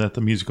reason that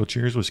the musical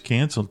chairs was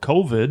canceled.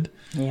 COVID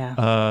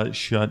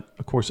shut,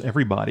 of course,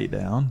 everybody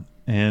down.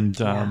 And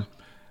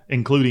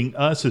including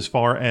us as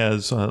far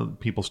as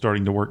people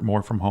starting to work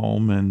more from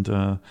home. And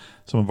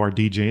some of our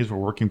DJs were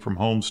working from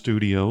home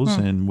studios,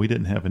 and we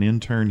didn't have an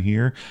intern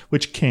here,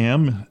 which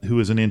Cam, who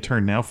is an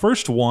intern now,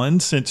 first one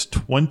since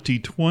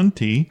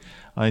 2020,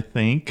 I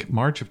think,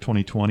 March of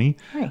 2020,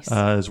 Nice.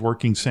 is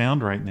working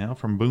sound right now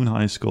from Boone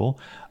High School.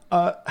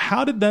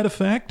 How did that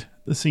affect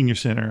the senior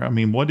center? I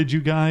mean, how did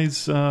you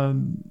guys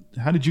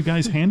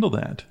handle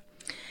that?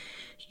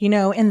 You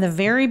know, in the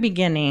very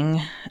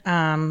beginning,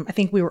 I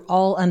think we were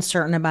all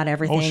uncertain about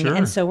everything. Oh, sure.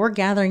 And so we're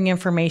gathering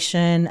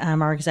information,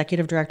 our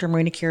executive director,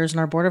 Marina Kiers, and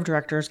our board of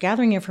directors,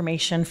 gathering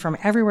information from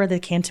everywhere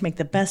they can to make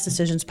the best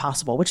decisions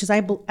possible, which is,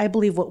 I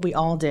believe, what we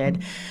all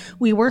did.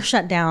 We were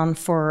shut down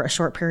for a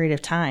short period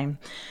of time.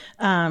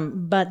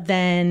 But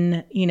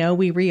then, you know,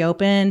 we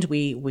reopened,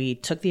 we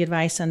took the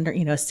advice under,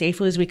 you know, as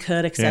safely as we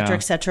could, et cetera, et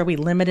cetera. We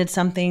limited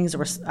some things. There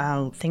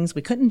were things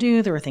we couldn't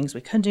do. There were things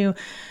we could do.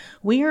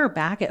 We are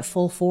back at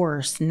full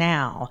force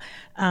now.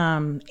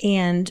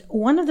 And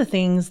one of the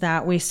things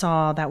that we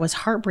saw that was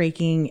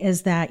heartbreaking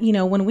is that, you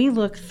know, when we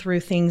look through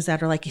things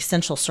that are like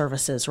essential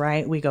services,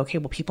 right? We go, okay,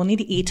 well, people need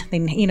to eat. We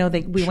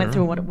went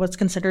through what's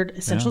considered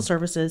essential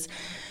services.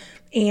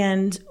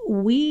 And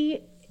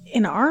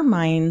in our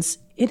minds,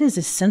 it is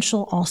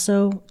essential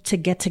also to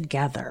get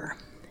together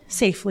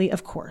safely,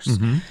 of course.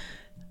 Mm-hmm.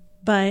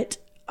 But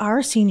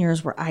our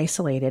seniors were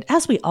isolated,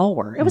 as we all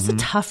were. It was a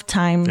tough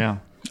time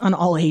on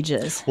all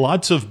ages.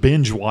 Lots of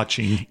binge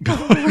watching.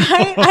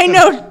 Right? I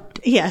know.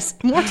 Yes,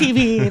 more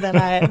TV than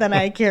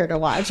I care to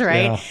watch,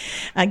 right?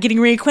 Yeah. Getting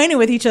reacquainted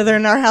with each other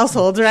in our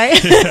households, right?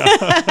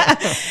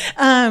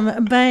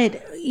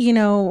 But, you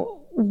know,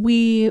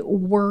 we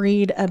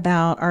worried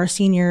about our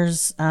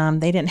seniors.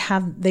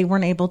 They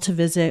weren't able to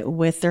visit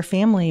with their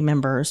family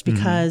members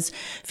because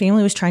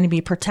family was trying to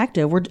be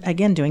protective. We're,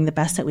 again, doing the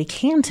best that we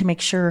can to make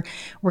sure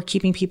we're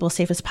keeping people as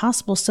safe as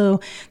possible.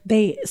 So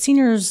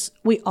seniors,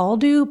 we all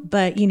do,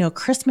 but, you know,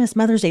 Christmas,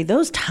 Mother's Day,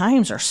 those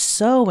times are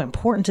so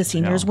important to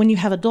seniors. When you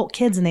have adult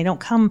kids and they don't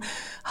come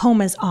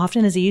home as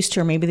often as they used to,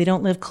 or maybe they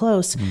don't live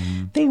close,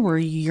 they were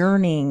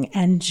yearning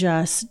and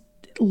just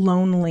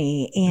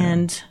lonely,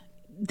 and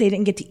they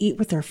didn't get to eat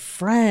with their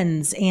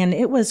friends, and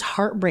it was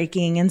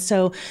heartbreaking. And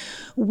so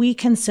we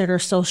consider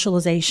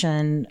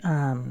socialization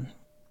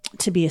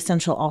to be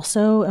essential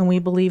also. And we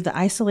believe that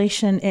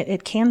isolation,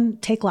 it can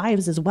take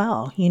lives as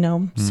well, you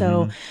know?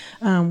 So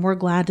we're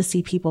glad to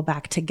see people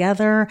back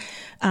together.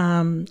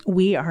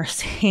 We are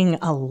seeing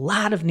a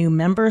lot of new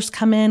members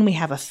come in. We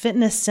have a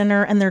fitness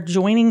center, and they're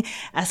joining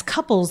as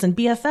couples and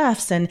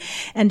BFFs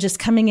and just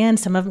coming in,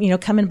 some of, you know,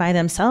 coming by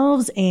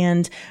themselves.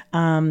 And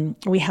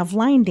we have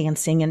line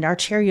dancing, and our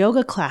chair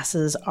yoga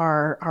classes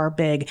are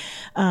big.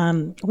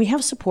 We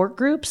have support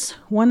groups.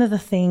 One of the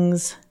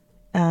things,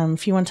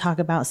 if you want to talk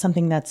about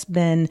something that's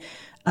been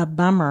a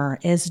bummer,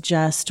 is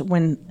just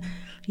when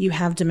you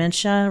have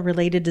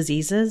dementia-related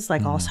diseases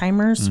like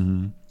Alzheimer's.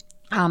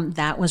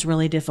 That was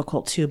really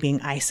difficult too, being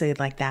isolated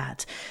like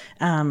that.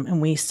 And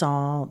we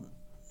saw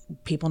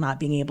people not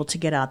being able to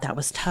get out. That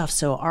was tough.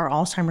 So our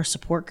Alzheimer's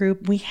support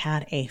group, we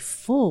had a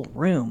full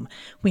room.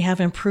 We have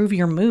Improve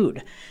Your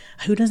Mood.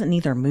 Who doesn't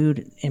need their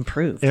mood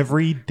improved?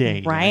 Every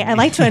day. Right? I'd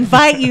like to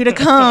invite you to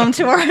come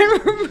to our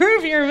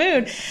Improve Your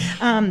Mood.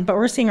 But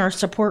we're seeing our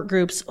support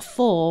groups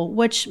full,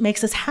 which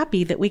makes us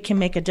happy that we can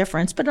make a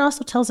difference. But it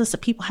also tells us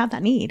that people have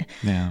that need.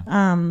 Yeah.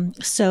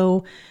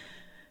 So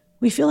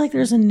we feel like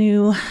there's a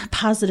new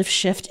positive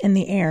shift in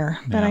the air.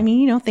 But I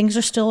mean, you know, things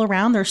are still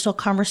around. There's still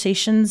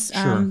conversations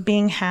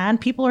being had.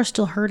 People are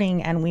still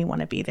hurting, and we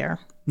want to be there.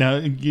 Now,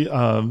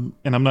 and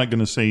I'm not going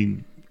to say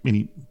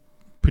any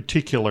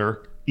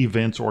particular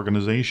events,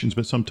 organizations,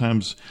 but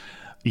sometimes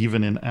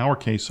even in our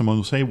case, someone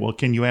will say, well,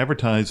 can you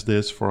advertise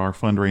this for our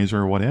fundraiser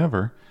or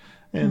whatever?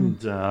 And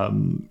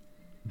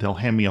they'll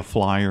hand me a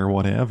flyer or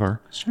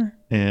whatever. Sure.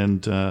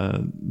 And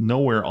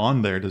nowhere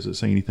on there does it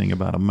say anything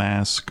about a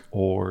mask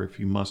or if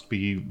you must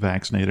be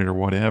vaccinated or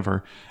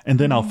whatever. And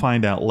then I'll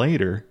find out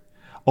later,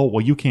 oh,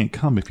 well, you can't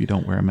come if you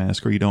don't wear a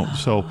mask or you don't.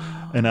 So,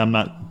 and I'm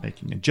not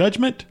making a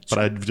judgment, but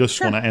I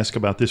just want to ask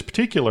about this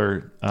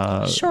particular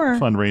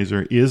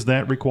fundraiser. Is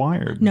that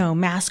required? No,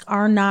 masks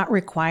are not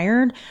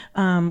required.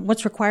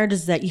 What's required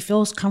is that you feel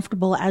as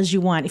comfortable as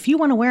you want. If you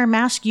want to wear a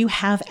mask, you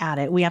have at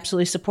it. We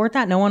absolutely support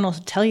that. No one will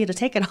tell you to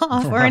take it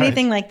off or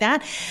anything like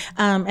that.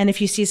 And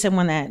if you see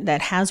someone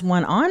that has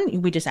one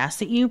on, we just ask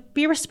that you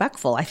be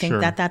respectful. I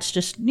think that's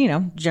just, you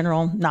know,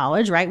 general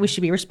knowledge, right? We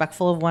should be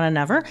respectful of one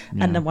another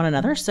and one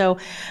another. So,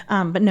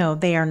 but no,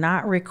 they are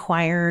not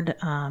required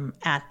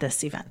at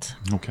this event.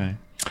 Okay.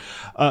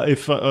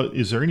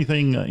 Is there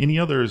anything, any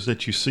others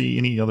that you see,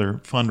 any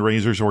other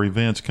fundraisers or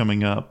events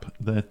coming up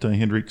that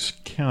Hendricks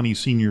County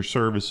Senior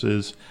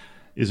Services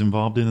is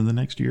involved in the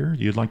next year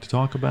you'd like to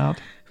talk about?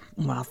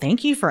 Well,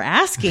 thank you for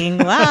asking.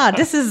 Wow,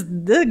 this is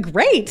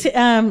great.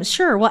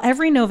 Sure. Well,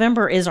 every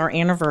November is our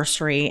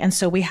anniversary. And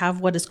so we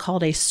have what is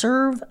called a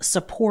Serve,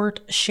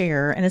 Support,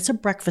 Share. And it's a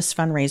breakfast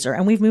fundraiser.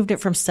 And we've moved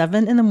it from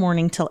 7 in the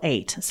morning till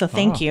 8. So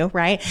thank you,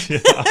 right?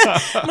 Yeah.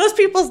 Most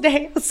people's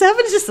day,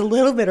 7 is just a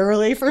little bit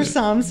early for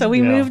some. So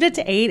we moved it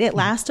to 8. It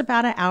lasts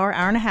about an hour,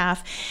 hour and a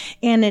half.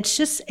 And it's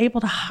just able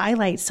to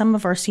highlight some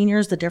of our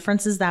seniors, the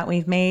differences that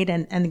we've made.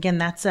 And again,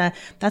 that's a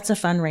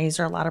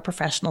fundraiser. A lot of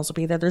professionals will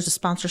be there. There's a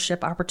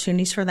sponsorship opportunity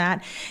for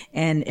that,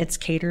 and it's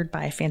catered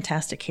by a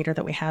fantastic caterer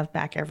that we have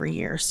back every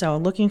year. So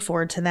looking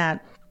forward to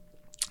that.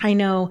 I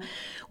know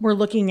we're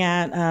looking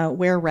at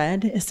Wear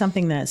Red is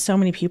something that so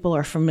many people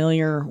are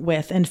familiar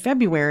with. In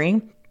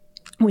February,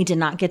 we did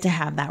not get to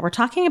have that. We're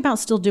talking about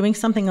still doing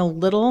something a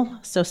little,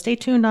 so stay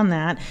tuned on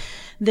that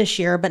this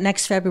year. But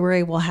next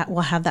February, we'll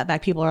have that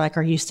back. People are like,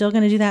 are you still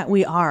going to do that?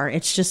 We are.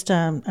 It's just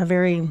a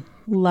very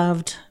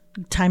loved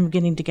time of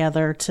getting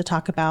together to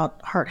talk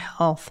about heart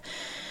health.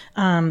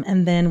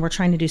 And then we're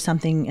trying to do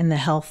something in the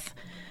health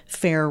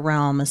fair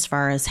realm as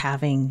far as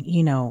having,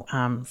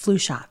 flu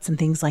shots and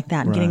things like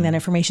that, and getting that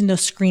information, those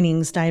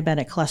screenings,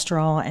 diabetic,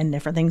 cholesterol, and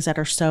different things that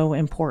are so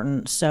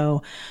important.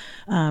 So,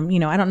 I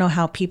don't know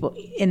how people,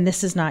 and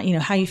this is not,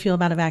 how you feel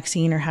about a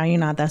vaccine or how you're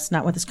not, that's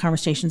not what this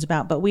conversation's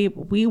about, but we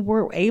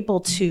were able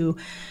to.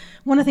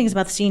 One of the things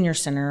about the senior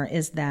center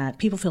is that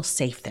people feel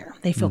safe there.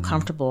 They feel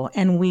comfortable.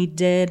 And we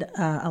did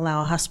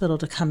allow a hospital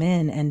to come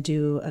in and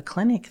do a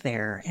clinic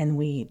there. And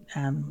we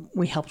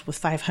helped with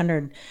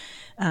 500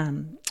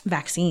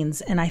 vaccines.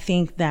 And I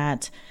think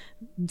that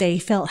they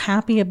felt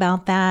happy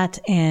about that.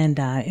 And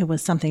it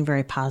was something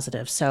very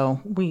positive. So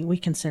we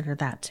consider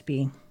that to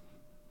be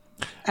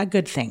a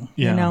good thing,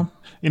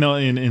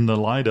 in the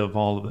light of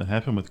all that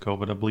happened with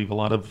COVID, I believe a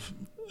lot of,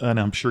 and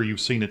I'm sure you've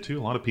seen it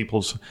too, a lot of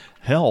people's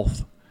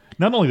health,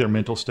 not only their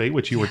mental state,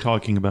 which you were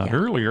talking about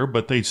earlier,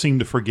 but they seem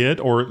to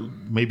forget or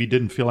maybe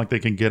didn't feel like they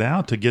can get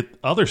out to get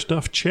other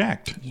stuff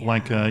checked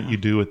like you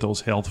do at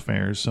those health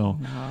fairs. So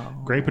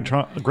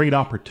great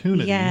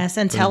opportunity. Yes,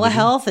 and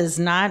telehealth is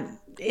not,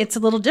 it's a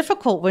little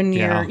difficult when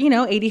you're,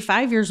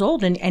 85 years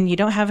old and you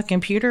don't have a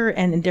computer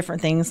and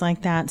different things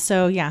like that.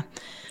 So,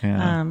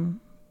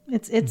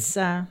 it's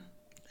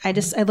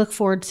I look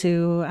forward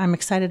to, I'm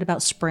excited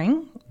about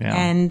spring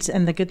and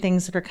the good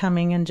things that are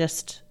coming and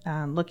just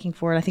looking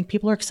forward. I think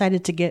people are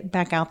excited to get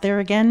back out there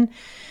again.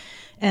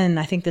 And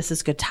I think this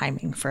is good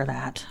timing for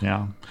that.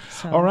 Yeah.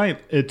 So. All right.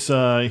 It's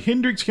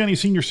Hendricks County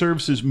Senior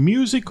Services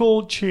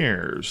musical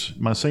chairs.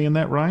 Am I saying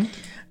that right?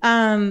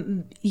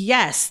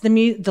 Yes.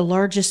 The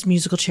largest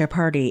musical chair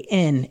party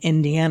in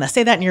Indiana.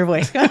 Say that in your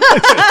voice.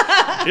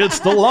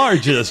 It's the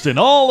largest in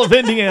all of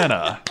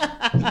Indiana.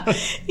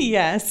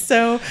 Yes.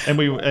 So,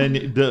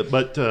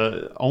 but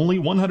only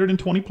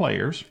 120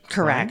 players.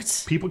 Correct.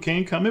 Right? People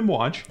can come and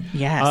watch.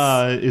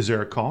 Yes. Is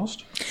there a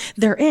cost?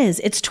 There is.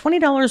 It's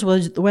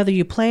 $20 whether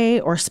you play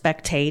or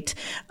spectate.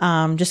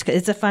 Just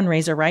it's a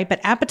fundraiser, right? But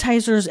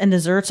appetizers and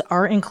desserts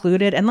are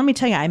included. And let me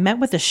tell you, I met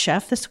with a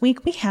chef this week.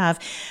 I'm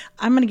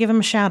going to give him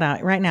a shout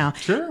out right now.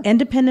 Sure.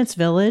 Independence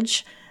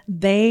Village.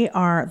 They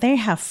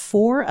have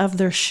 4 of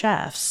their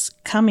chefs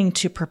coming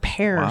to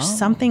prepare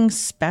something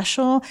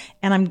special,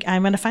 and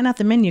I'm going to find out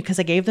the menu because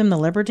I gave them the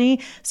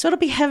liberty. So it'll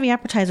be heavy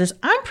appetizers.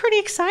 I'm pretty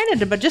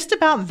excited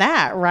about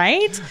that,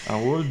 right?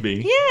 I would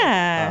be.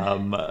 Yeah.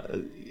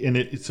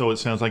 So it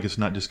sounds like it's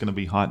not just going to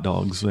be hot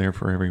dogs there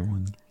for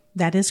everyone.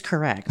 That is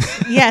correct.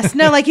 Yes.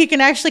 No, you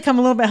can actually come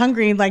a little bit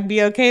hungry and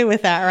be okay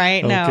with that,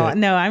 right? Okay.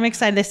 No, I'm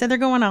excited. They said they're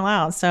going all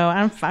out, so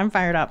I'm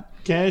fired up.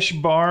 Cash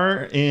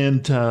bar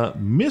and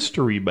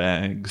mystery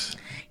bags.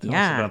 Tell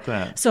us about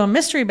that. So a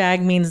mystery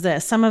bag means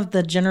that some of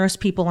the generous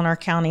people in our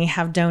county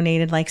have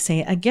donated,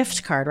 say, a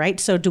gift card, right?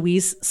 So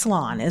Dewey's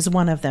Salon is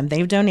one of them.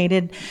 They've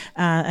donated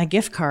a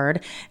gift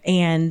card,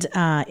 and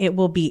it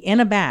will be in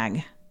a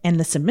bag. And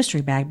it's a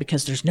mystery bag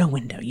because there's no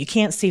window. You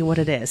can't see what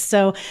it is.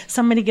 So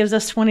somebody gives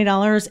us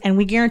 $20 and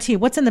we guarantee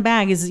what's in the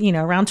bag is,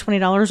 around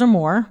 $20 or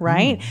more,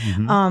 right?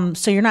 Mm-hmm.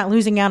 So you're not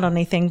losing out on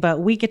anything,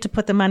 but we get to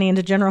put the money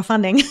into general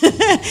funding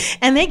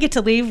and they get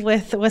to leave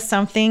with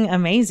something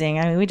amazing.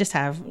 I mean, we just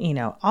have,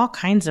 all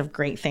kinds of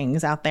great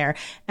things out there.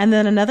 And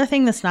then another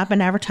thing that's not been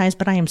advertised,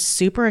 but I am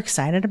super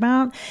excited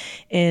about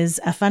is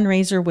a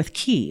fundraiser with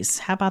keys.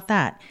 How about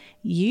that?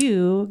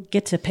 You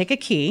get to pick a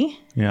key.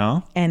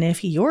 Yeah. And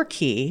if your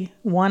key,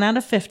 1 out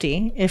of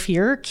 50, if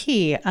your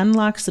key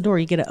unlocks the door,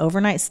 you get an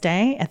overnight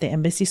stay at the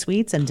Embassy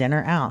Suites and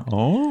dinner out.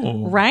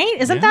 Oh. Right?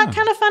 Isn't that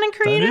kind of fun and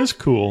creative? That is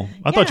cool.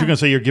 I thought you were going to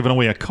say you're giving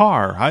away a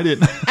car. I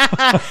didn't.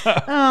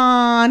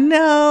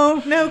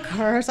 Oh, no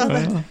cars.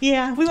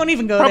 We won't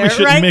even go probably there,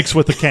 shouldn't right? mix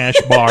with the cash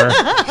bar.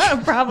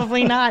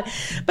 Probably not.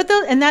 But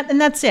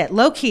that's it.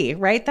 Low key,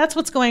 right? That's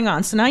what's going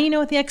on. So now you know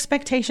what the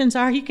expectations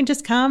are. You can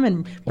just come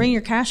and bring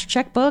your cash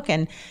checkbook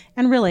and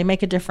and really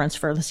make a difference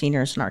for the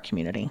seniors in our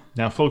community.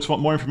 Now, folks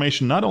want more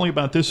information not only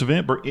about this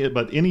event,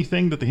 but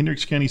anything that the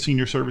Hendricks County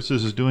Senior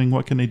Services is doing.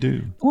 What can they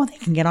do? Well, they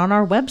can get on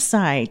our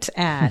website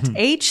at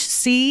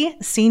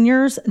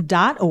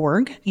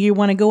hcseniors.org. You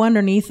want to go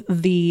underneath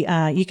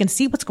you can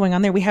see what's going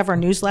on there. We have our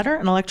newsletter,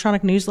 an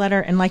electronic newsletter,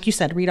 and like you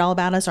said, read all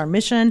about us, our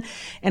mission,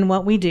 and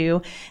what we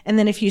do. And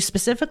then if you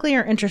specifically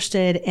are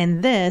interested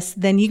in this,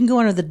 then you can go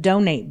under the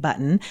donate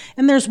button,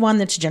 and there's one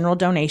that's general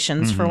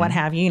donations for what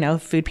have you,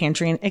 food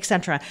pantry,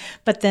 etc.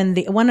 But then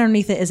the one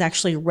underneath it is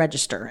actually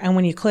register. And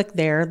when you click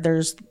there,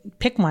 there's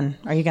pick one.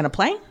 Are you going to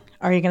play?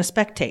 Are you going to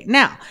spectate?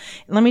 Now,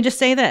 let me just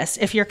say this.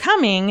 If you're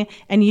coming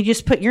and you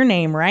just put your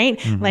name, right?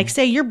 Like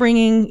say you're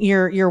bringing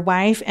your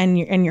wife and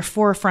your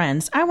 4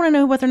 friends. I want to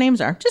know what their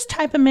names are. Just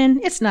type them in.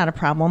 It's not a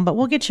problem, but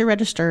we'll get you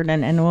registered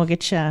and we'll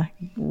get you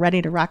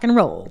ready to rock and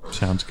roll.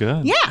 Sounds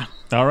good. Yeah.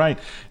 All right.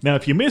 Now,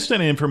 if you missed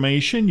any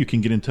information, you can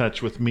get in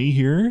touch with me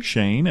here,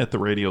 Shane, at the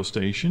radio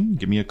station.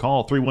 Give me a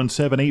call,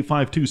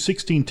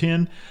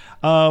 317-852-1610.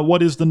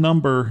 What is the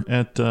number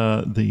at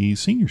the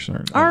senior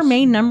center? Our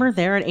main number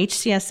there at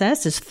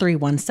HCSS is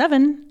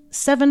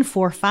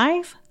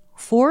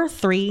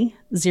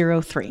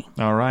 317-745-4303.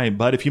 All right.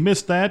 But if you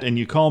missed that and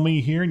you call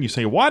me here and you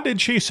say, what did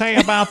she say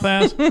about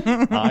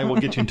that? I will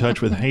get you in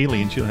touch with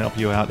Helee and she'll help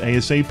you out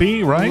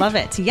ASAP, right? Love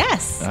it.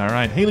 Yes. All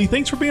right. Helee,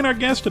 thanks for being our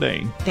guest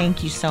today.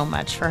 Thank you so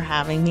much for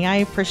having me. I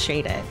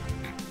appreciate it.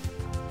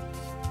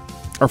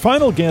 Our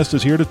final guest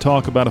is here to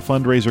talk about a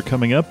fundraiser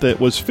coming up that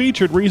was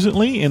featured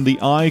recently in the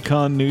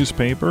Icon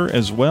newspaper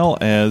as well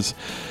as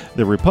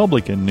the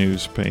Republican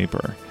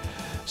newspaper.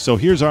 So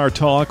here's our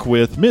talk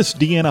with Miss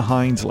Deanna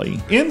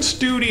Hindsley in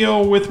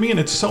studio with me, and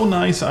it's so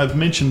nice. I've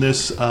mentioned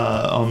this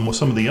on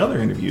some of the other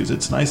interviews.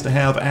 It's nice to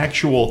have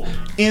actual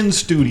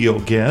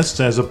in-studio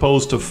guests as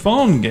opposed to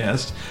phone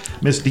guests.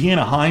 Miss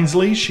Deanna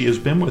Hindsley, she has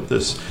been with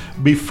us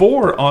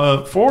before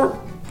for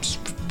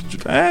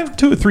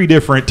 2 or 3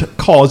 different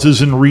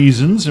causes and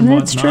reasons and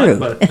That's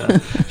whatnot. true.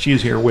 But she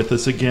is here with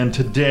us again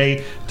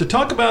today to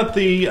talk about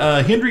the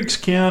Hendricks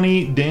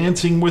County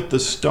Dancing with the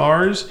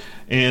Stars.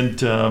 And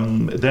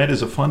that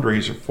is a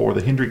fundraiser for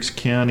the Hendricks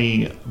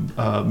County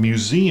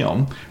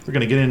Museum. We're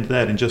going to get into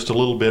that in just a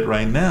little bit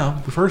right now.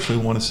 First, we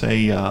want to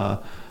say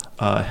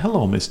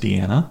hello, Miss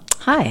Deanna.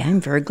 Hi, I'm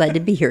very glad to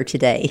be here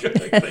today.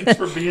 Thanks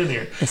for being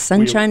here. The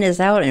sunshine is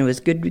out, and it was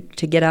good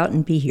to get out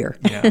and be here.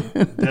 Yeah,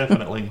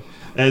 definitely.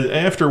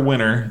 After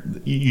winter,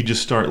 you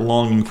just start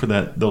longing for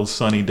those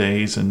sunny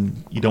days,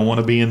 and you don't want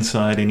to be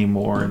inside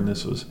anymore, and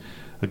this was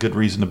a good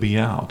reason to be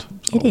out.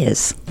 So it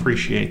is.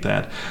 Appreciate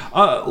that.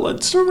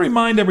 Let's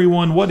remind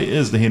everyone, what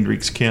is the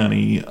Hendricks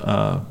County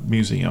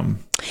Museum?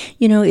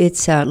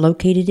 It's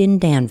located in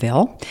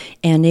Danville,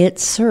 and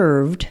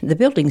the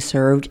building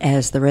served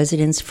as the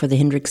residence for the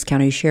Hendricks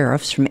County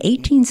Sheriffs from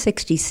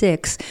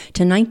 1866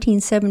 to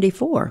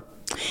 1974.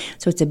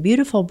 So it's a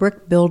beautiful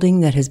brick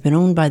building that has been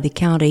owned by the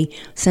county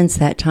since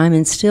that time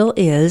and still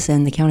is,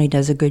 and the county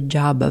does a good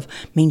job of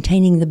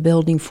maintaining the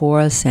building for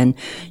us and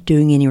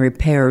doing any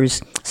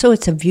repairs. So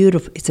it's a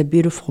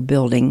beautiful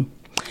building.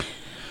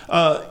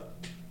 Now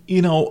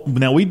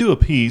we do a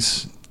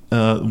piece.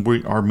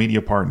 Our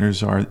media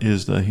partners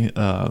is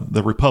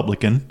the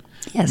Republican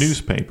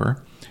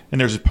newspaper,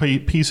 and there's a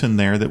piece in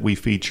there that we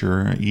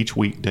feature each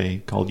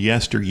weekday called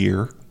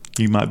Yesteryear.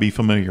 You might be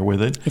familiar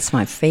with it. It's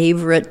my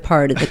favorite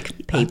part of the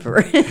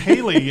paper.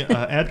 Helee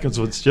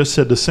Adkins just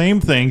said the same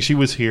thing. She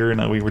was here,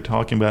 and we were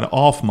talking about it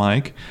off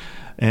mic,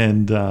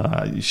 and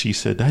she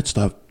said, that's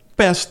the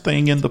best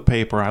thing in the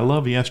paper. I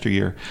love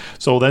Yesteryear.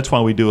 So that's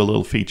why we do a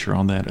little feature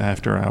on that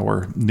after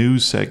our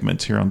news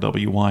segments here on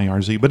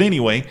WYRZ. But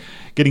anyway,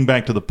 getting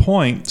back to the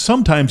point,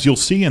 sometimes you'll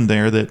see in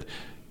there that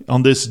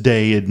on this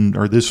day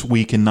or this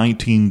week in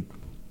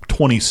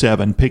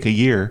 1927, pick a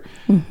year,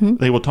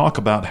 they will talk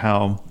about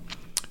how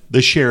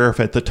the sheriff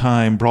at the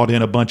time brought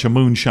in a bunch of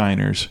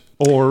moonshiners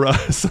or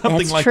something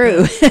That's like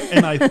true. that.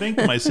 And I think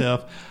to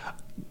myself,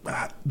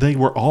 they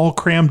were all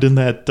crammed in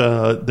the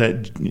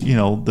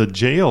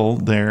jail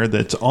there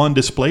that's on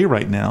display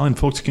right now, and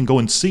folks can go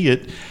and see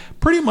it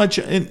pretty much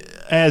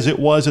as it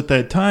was at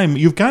that time.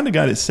 You've kind of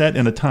got it set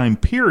in a time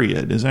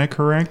period. Is that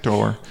correct?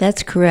 Or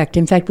That's correct.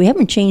 In fact, we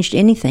haven't changed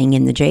anything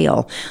in the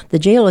jail. The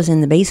jail is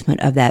in the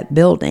basement of that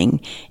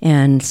building.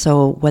 And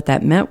so what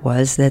that meant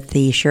was that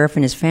the sheriff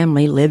and his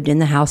family lived in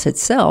the house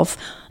itself.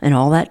 And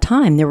all that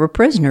time, there were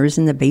prisoners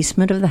in the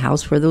basement of the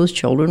house where those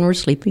children were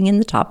sleeping in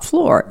the top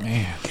floor.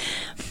 Man.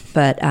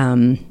 But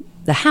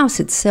the house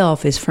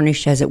itself is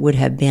furnished as it would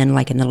have been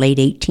like in the late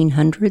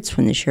 1800s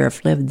when the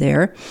sheriff lived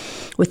there,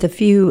 with a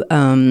few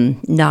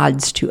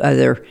nods to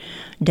other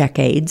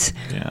decades.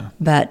 Yeah.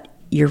 But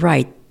you're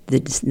right,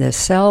 the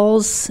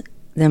cells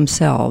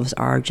themselves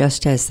are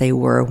just as they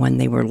were when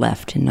they were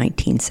left in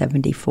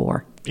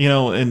 1974.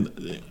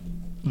 And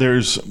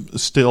there's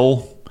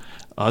still,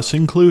 us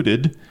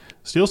included,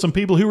 still some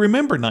people who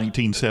remember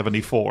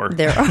 1974.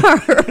 There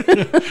are.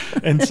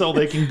 And so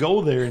they can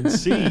go there and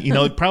see,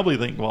 probably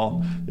think,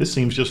 well, this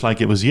seems just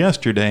like it was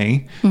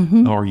yesterday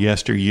or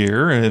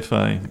yesteryear, if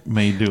I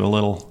may do a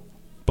little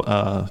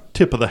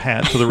tip of the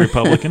hat to the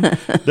Republican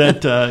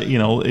that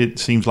it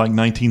seems like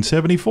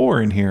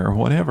 1974 in here or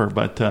whatever,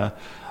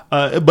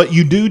 but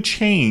you do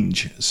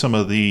change some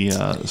of the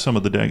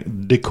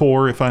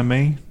decor, if I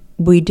may.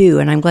 We do,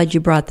 and I'm glad you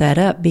brought that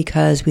up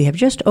because we have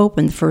just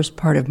opened the first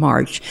part of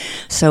March.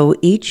 So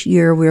each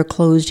year we're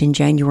closed in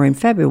January and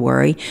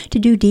February to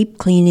do deep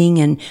cleaning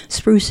and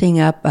sprucing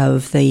up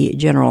of the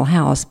general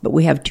house. But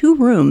we have 2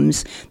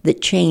 rooms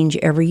that change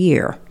every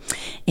year.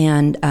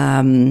 And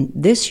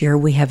this year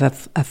we have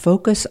a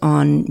focus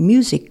on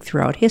music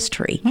throughout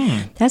history.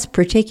 That's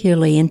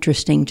particularly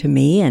interesting to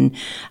me.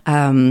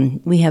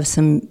 And we have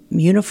some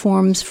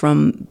uniforms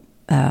from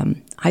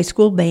high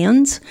school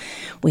bands.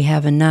 We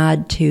have a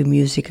nod to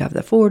music of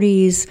the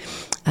 40s,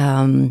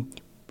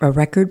 a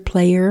record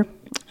player.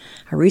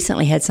 I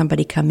recently had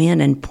somebody come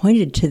in and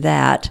pointed to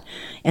that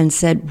and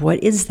said,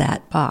 "What is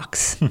that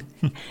box?"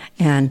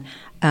 And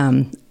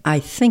I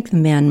think the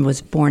man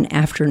was born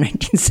after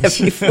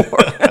 1974.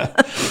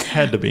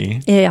 Had to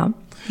be. Yeah.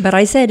 But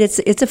I said, it's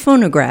a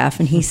phonograph.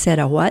 And he said,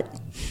 "A what?"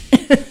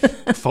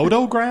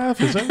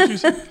 Photograph? Is that what you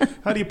said?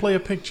 How do you play a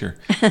picture?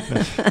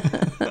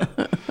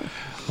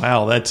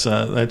 Wow,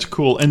 that's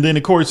cool. And then,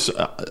 of course,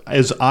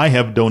 as I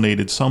have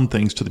donated some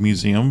things to the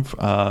museum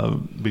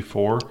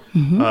before,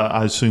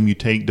 I assume you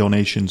take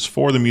donations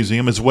for the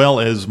museum as well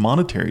as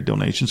monetary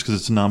donations because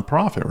it's a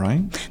nonprofit,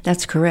 right?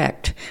 That's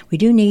correct. We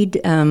do need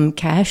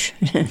cash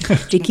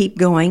to keep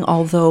going,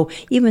 although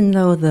even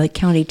though the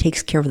county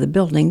takes care of the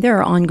building, there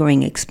are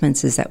ongoing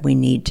expenses that we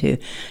need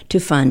to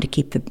fund to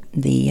keep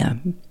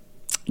the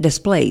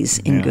displays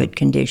in good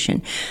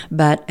condition.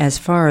 But as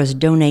far as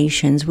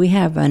donations, we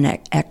have an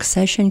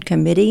accession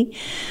committee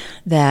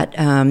that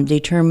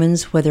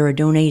determines whether a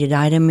donated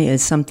item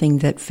is something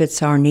that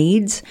fits our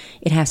needs.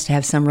 It has to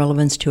have some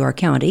relevance to our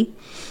county.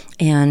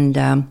 And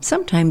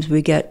sometimes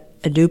we get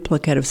a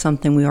duplicate of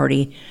something we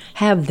already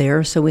have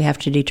there, so we have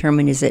to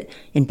determine, is it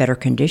in better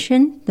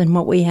condition than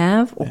what we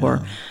have?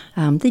 Or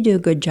they do a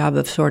good job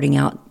of sorting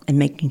out and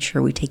making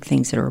sure we take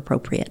things that are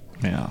appropriate.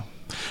 Yeah.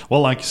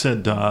 Well, like you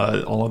said,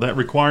 all of that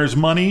requires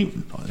money,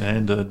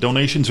 and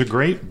donations are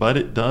great, but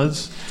it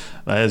does,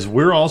 as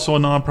we're also a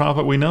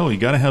nonprofit, we know you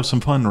got to have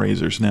some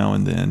fundraisers now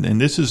and then.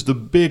 And this is the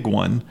big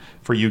one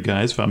for you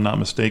guys, if I'm not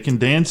mistaken,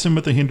 Dancing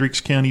with the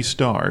Hendricks County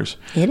Stars.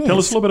 It is. Tell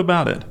us a little bit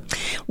about it.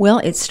 Well,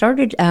 it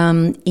started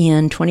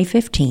in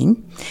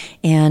 2015,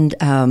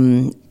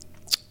 and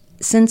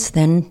since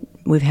then,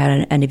 we've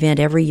had an event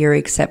every year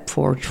except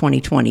for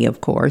 2020,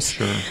 of course.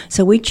 Sure.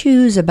 So we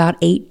choose about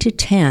 8 to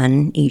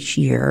 10 each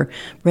year,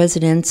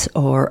 residents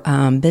or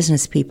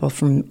business people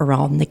from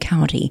around the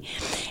county.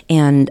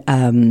 And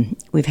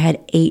we've had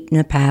 8 in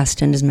the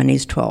past and as many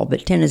as 12,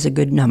 but 10 is a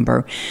good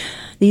number.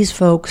 These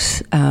folks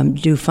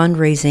do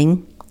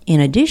fundraising in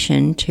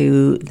addition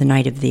to the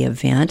night of the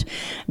event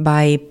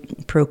by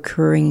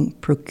procuring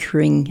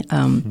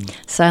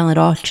silent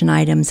auction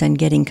items and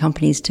getting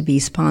companies to be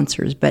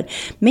sponsors. But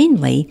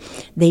mainly,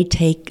 they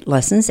take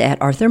lessons at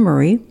Arthur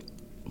Murray,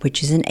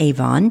 which is in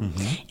Avon,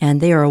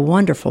 and they are a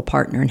wonderful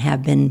partner and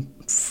have been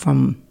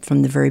from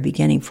the very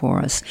beginning for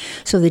us.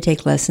 So they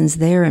take lessons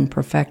there and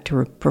perfect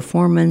a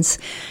performance,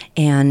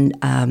 and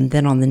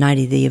then on the night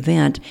of the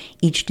event,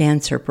 each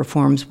dancer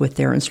performs with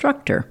their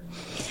instructor.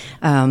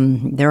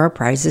 There are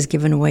prizes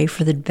given away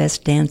for the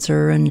best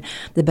dancer and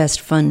the best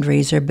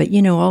fundraiser, but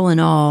all in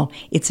all,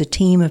 it's a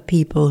team of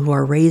people who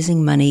are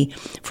raising money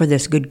for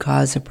this good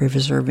cause of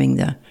preserving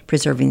the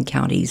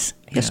county's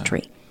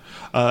history.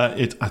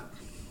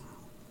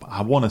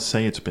 I want to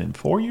say it's been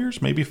 4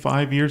 years, maybe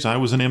 5 years. I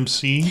was an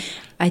MC.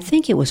 I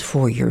think it was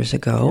 4 years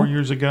ago. 4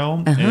 years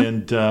ago,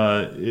 and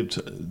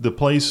the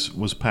place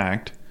was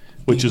packed.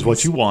 Which is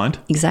what you want.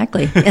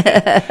 Exactly.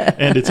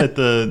 And it's at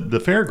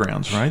the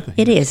fairgrounds, right?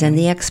 It is, in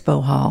the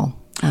expo hall.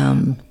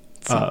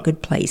 It's a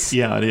good place.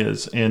 Yeah, it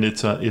is. And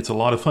it's a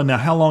lot of fun. Now,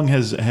 how long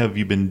have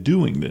you been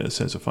doing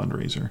this as a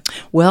fundraiser?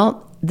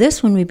 Well,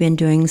 this one we've been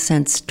doing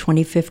since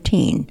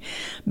 2015.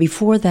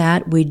 Before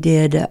that, we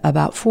did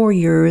about 4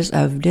 years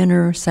of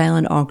dinner,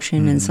 silent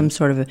auction, and some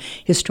sort of a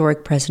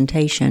historic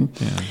presentation.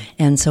 Yeah.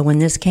 And so when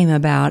this came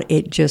about,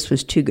 it just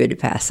was too good to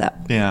pass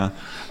up. Yeah.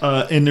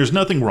 And there's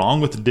nothing wrong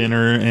with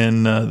dinner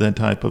and that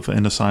type of,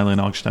 and a silent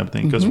auction type of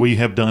thing, because we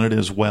have done it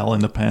as well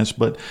in the past.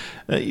 But,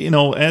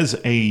 as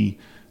a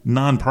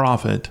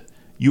nonprofit,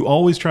 you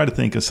always try to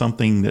think of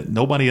something that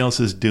nobody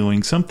else is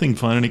doing, something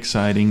fun and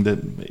exciting that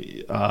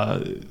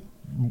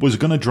was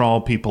going to draw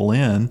people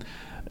in,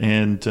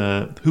 and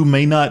who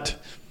may not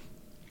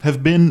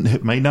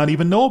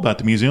even know about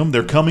the museum.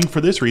 They're coming for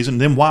this reason.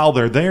 Then while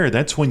they're there,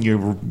 that's when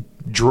you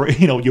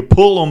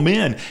pull them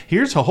in.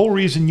 Here's the whole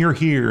reason you're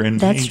here, and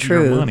that's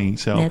true. Your money.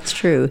 So that's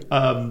true.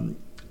 And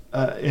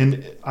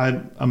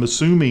I'm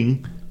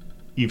assuming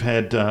you've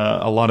had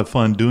a lot of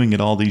fun doing it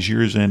all these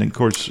years, and of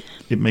course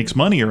it makes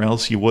money, or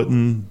else you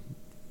wouldn't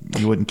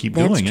you wouldn't keep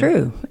doing it. That's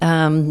true.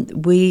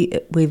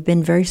 We've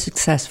been very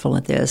successful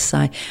at this.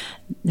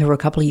 There were a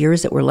couple of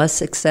years that were less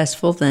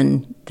successful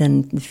than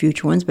the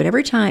future ones, but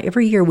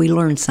every year we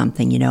learn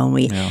something, and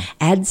we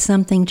add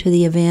something to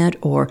the event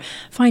or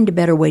find a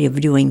better way of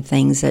doing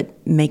things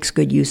that makes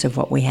good use of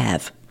what we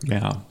have.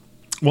 Yeah.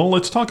 Well,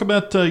 let's talk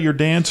about your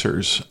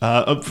dancers.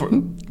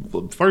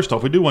 First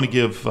off, we do want to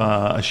give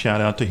a shout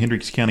out to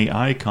Hendricks County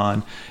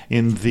Icon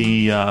in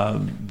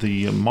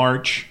the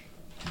March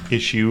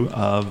issue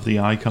of the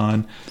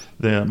Icon,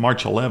 the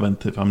March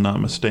 11th, if I'm not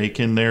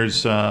mistaken.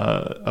 There's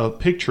a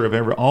picture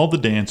of all the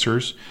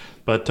dancers,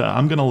 but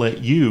I'm going to let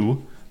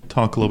you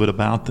talk a little bit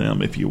about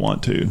them if you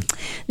want to.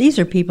 These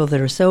are people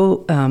that are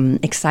so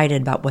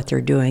excited about what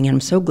they're doing, and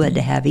I'm so glad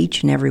to have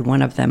each and every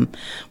one of them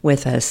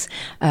with us.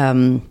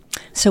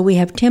 So we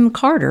have Tim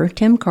Carter.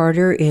 Tim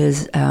Carter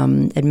is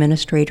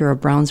administrator of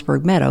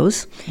Brownsburg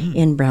Meadows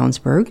in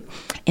Brownsburg,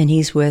 and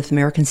he's with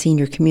American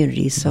Senior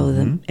Communities. So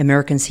the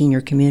American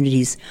Senior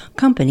Communities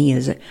company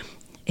is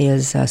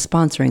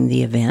sponsoring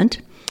the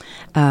event.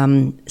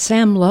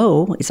 Sam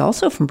Lowe is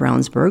also from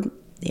Brownsburg,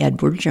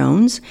 Edward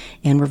Jones,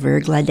 and we're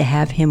very glad to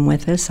have him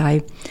with us.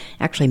 I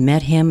actually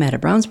met him at a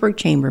Brownsburg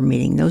chamber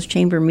meeting. Those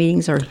chamber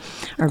meetings are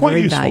quite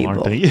very useful,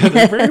 valuable. Aren't they? Yeah,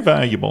 they're very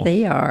valuable.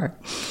 They are.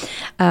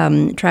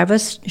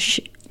 Travis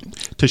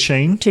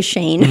Shane.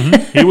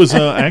 Mm-hmm. He was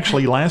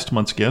actually last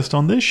month's guest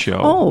on this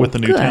show with the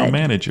new town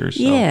manager.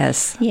 So,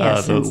 yes.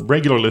 The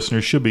regular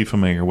listeners should be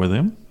familiar with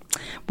him.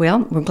 Well,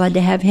 we're glad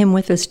to have him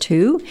with us,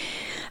 too.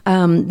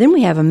 Then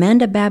we have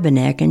Amanda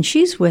Babinek, and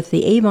she's with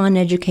the Avon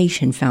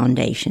Education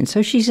Foundation.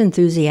 So she's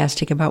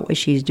enthusiastic about what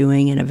she's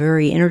doing and a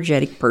very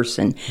energetic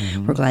person.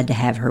 We're glad to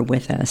have her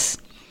with us.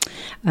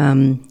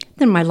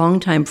 Then my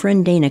longtime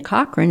friend Dana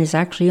Cochran is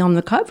actually on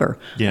the cover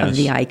of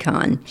the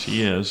Icon.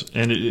 She is,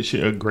 and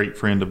she's a great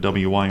friend of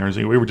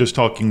WYRZ. We were just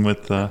talking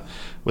with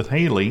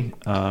Helee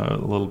a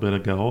little bit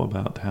ago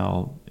about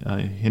how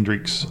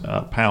Hendricks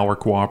Power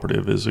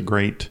Cooperative is a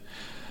great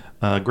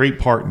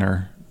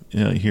partner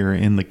here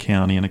in the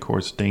county, and of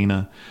course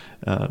Dana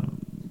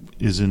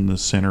is in the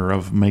center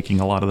of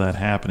making a lot of that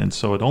happen, and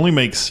so it only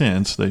makes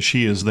sense that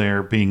she is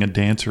there being a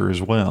dancer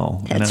as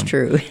well. That's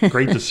true.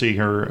 Great to see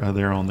her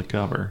there on the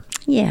cover.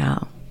 Yeah.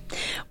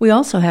 We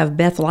also have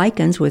Beth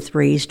Likens with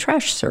Ray's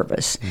Trash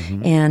Service,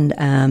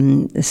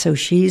 and so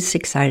she's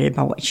excited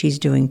about what she's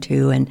doing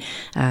too. And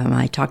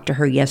I talked to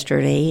her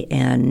yesterday,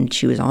 and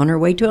she was on her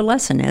way to a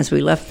lesson as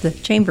we left the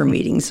chamber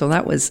meeting. So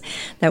that was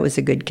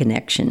a good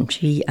connection.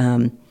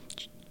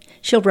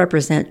 She'll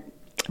represent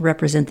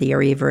the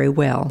area very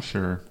well.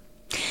 Sure.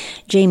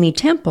 Jamie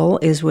Temple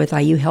is with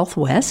IU Health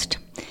West,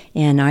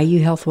 and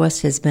IU Health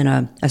West has been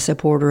a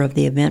supporter of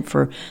the event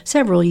for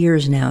several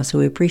years now. So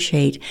we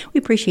appreciate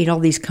all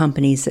these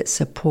companies that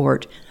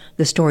support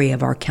the story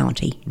of our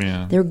county.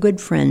 Yeah. They're good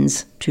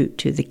friends to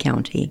the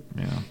county.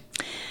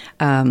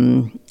 Yeah.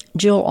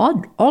 Jill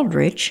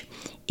Aldrich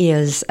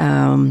is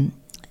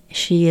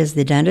she is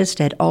the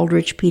dentist at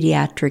Aldrich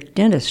Pediatric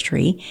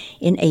Dentistry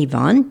in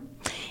Avon.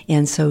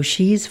 And so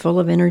she's full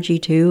of energy,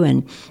 too,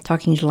 and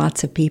talking to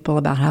lots of people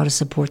about how to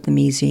support the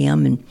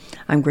museum, and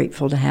I'm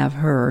grateful to have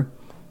her.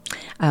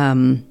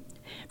 From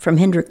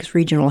Hendricks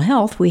Regional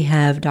Health, we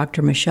have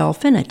Dr. Michelle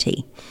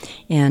Finity,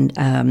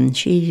 and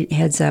she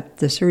heads up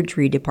the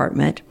surgery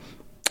department,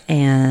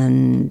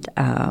 and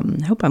I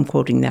hope I'm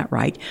quoting that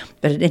right,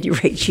 but at any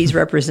rate, she's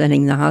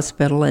representing the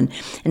hospital and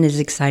is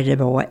excited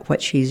about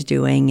what she's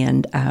doing,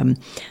 and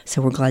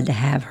so we're glad to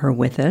have her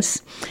with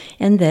us.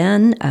 And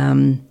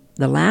then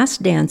the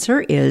last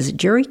dancer is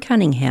Jerry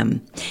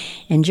Cunningham,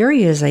 and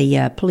Jerry is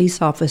a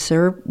police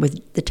officer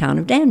with the town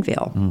of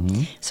Danville.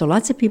 So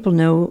lots of people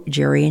know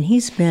Jerry, and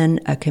he's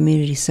been a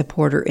community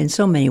supporter in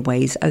so many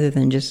ways other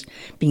than just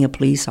being a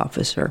police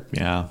officer.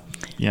 Yeah,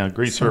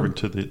 great servant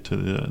to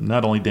the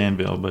not only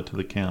Danville but to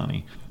the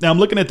county. Now I'm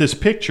looking at this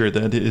picture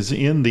that is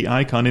in the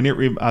Icon,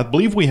 and I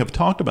believe we have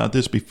talked about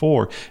this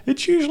before.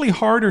 It's usually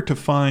harder to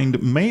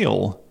find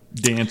male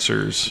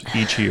dancers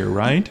each year,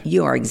 right?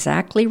 You are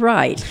exactly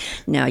right.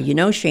 Now,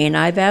 Shane,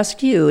 I've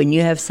asked you, and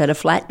you have said a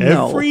flat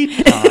no. Every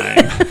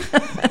time.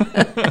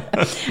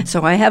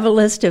 So I have a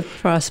list of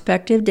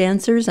prospective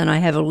dancers, and I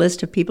have a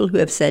list of people who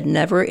have said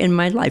never in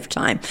my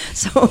lifetime.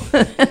 So,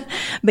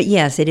 but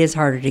yes, it is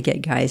harder to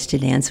get guys to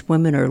dance.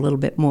 Women are a little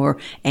bit more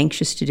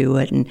anxious to do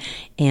it,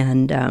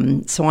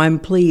 and so I'm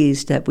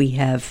pleased that we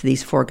have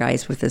these 4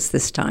 guys with us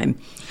this time.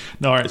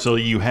 All right, so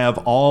you have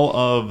all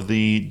of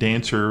the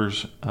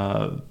dancers'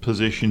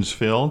 positions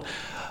filled.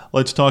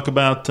 Let's talk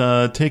about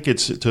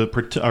tickets to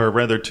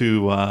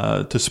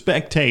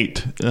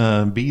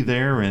spectate, be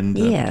there and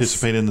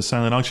participate in the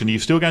silent auction. You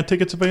still got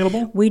tickets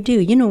available? We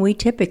do. We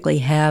typically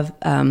have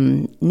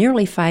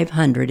nearly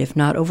 500, if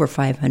not over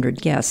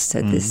 500 guests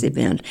at this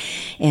event.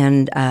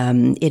 And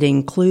it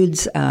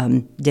includes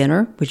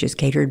dinner, which is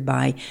catered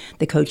by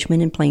the Coachman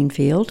in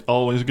Plainfield.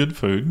 Always good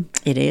food.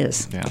 It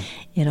is. Yeah.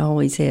 It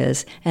always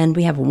is. And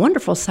we have a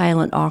wonderful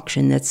silent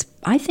auction that's,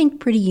 I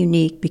think, pretty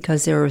unique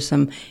because there are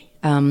some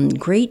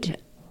great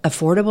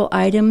affordable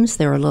items.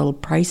 There are a little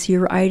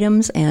pricier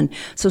items, and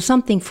so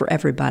something for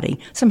everybody.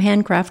 Some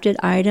handcrafted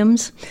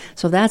items.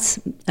 So that's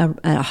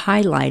a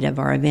highlight of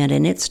our event,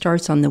 and it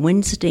starts on the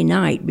Wednesday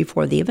night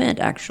before the event,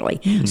 actually.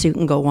 So you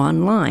can go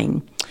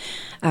online.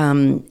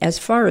 As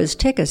far as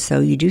tickets,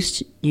 though, we do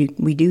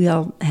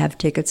have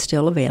tickets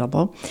still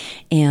available,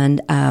 and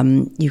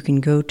you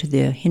can go to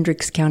the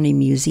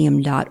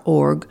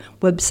HendricksCountyMuseum.org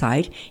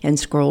website and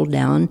scroll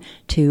down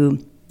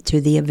to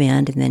the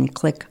event, and then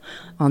click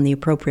on the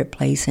appropriate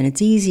place, and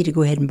it's easy to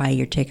go ahead and buy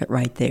your ticket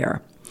right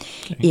there.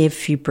 Okay.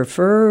 If you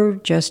prefer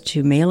just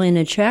to mail in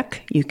a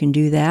check, you can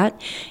do that,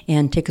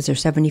 and tickets are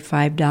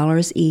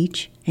 $75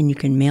 each, and you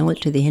can mail it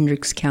to the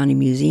Hendricks County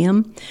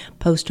Museum,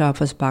 Post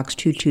Office Box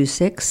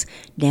 226,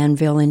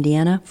 Danville,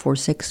 Indiana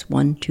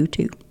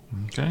 46122.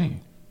 Okay,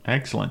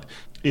 excellent.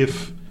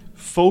 If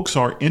folks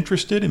are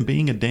interested in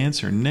being a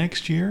dancer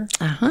next year,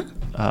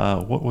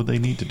 what would they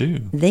need to do?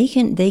 They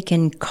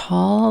can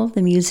call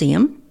the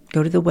museum.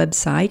 Go to the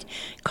website,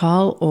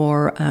 call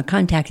or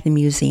contact the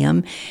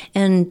museum,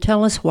 and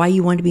tell us why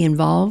you want to be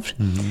involved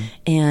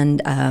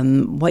and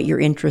what your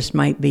interest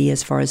might be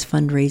as far as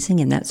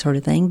fundraising and that sort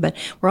of thing. But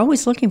we're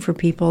always looking for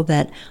people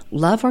that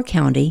love our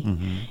county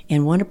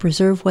and want to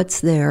preserve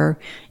what's there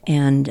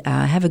and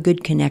have a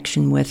good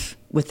connection with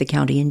the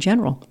county in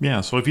general. Yeah,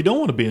 so if you don't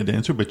want to be a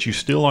dancer, but you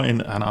still are,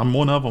 and I'm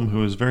one of them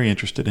who is very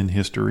interested in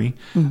history,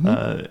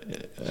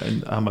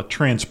 and I'm a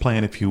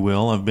transplant, if you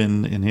will. I've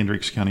been in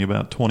Hendricks County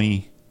about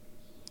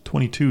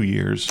 22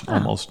 years,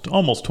 almost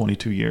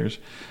 22 years.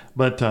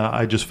 But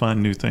I just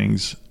find new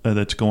things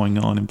that's going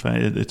on. In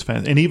fact, it's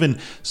fast. And even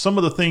some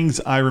of the things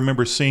I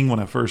remember seeing when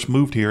I first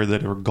moved here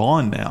that are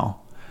gone now.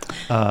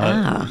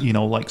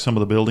 Like some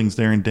of the buildings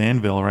there in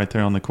Danville, right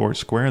there on the Court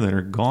Square, that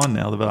are gone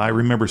now. But I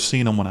remember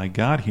seeing them when I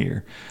got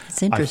here.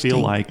 It's interesting. I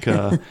feel like,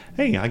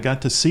 hey, I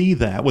got to see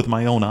that with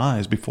my own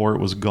eyes before it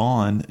was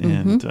gone,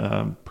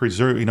 and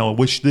preserve. I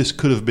wish this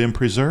could have been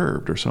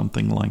preserved or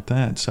something like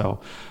that. So,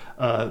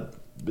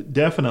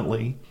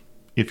 definitely,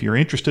 if you're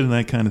interested in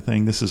that kind of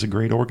thing, this is a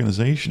great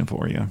organization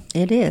for you.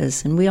 It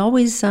is. And we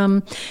always,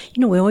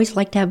 we always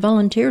like to have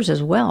volunteers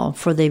as well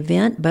for the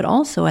event, but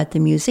also at the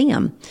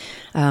museum.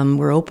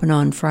 We're open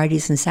on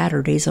Fridays and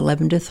Saturdays,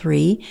 11 to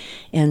 3.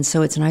 And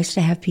so it's nice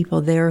to have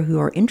people there who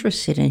are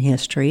interested in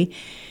history.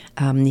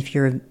 If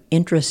you're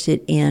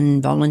interested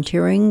in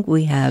volunteering,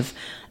 we have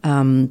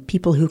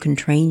people who can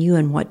train you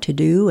in what to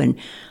do and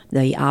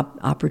the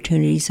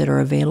opportunities that are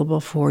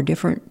available for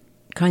different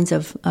kinds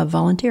of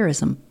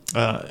volunteerism.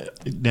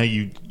 Now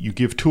you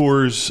give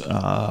tours,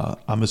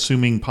 I'm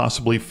assuming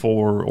possibly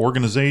for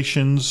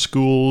organizations,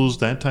 schools,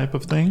 that type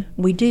of thing?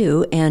 We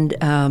do, and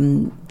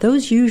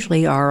those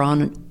usually are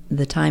on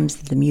the times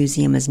that the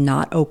museum is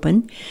not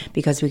open,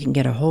 because we can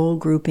get a whole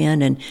group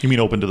in. And you mean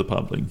open to the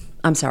public?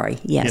 I'm sorry,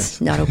 yes.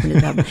 Not open to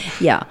the public.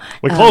 Yeah.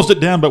 We closed it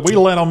down, but we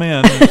let them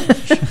in.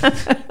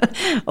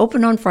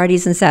 Open on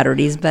Fridays and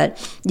Saturdays,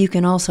 but you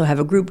can also have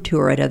a group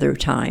tour at other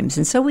times.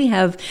 And so we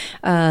have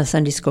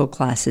Sunday school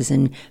classes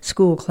and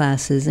school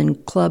classes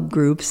and club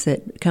groups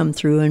that come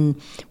through,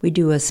 and we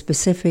do a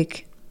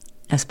specific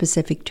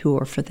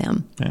tour for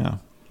them. Yeah.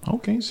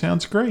 Okay,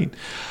 sounds great.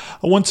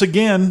 Once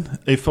again,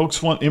 if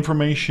folks want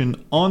information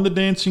on the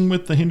Dancing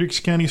with the Hendricks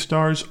County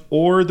Stars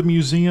or the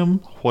museum,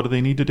 what do they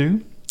need to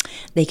do?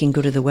 They can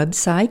go to the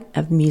website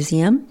of the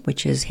museum,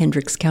 which is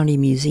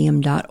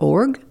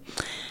HendricksCountyMuseum.org,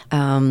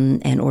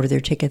 and order their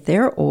ticket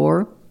there,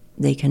 or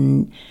they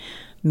can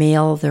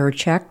mail their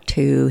check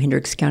to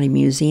Hendricks County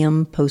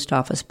Museum, Post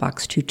Office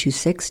Box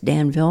 226,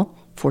 Danville,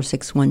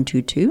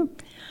 46122,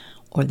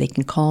 or they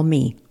can call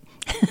me.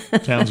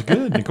 Sounds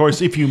good. And of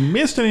course, if you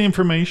missed any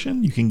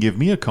information, you can give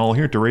me a call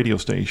here at the radio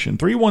station,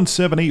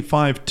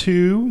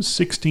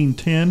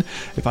 317-852-1610.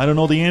 If I don't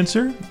know the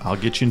answer, I'll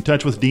get you in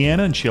touch with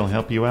Deanna, and she'll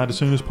help you out as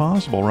soon as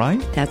possible, right?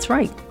 That's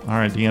right. All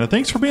right, Deanna,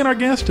 thanks for being our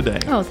guest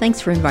today. Oh,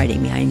 thanks for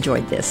inviting me. I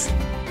enjoyed this.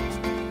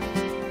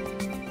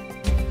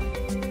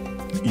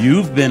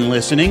 You've been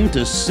listening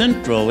to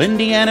Central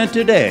Indiana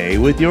Today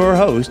with your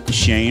host,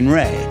 Shane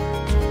Ray.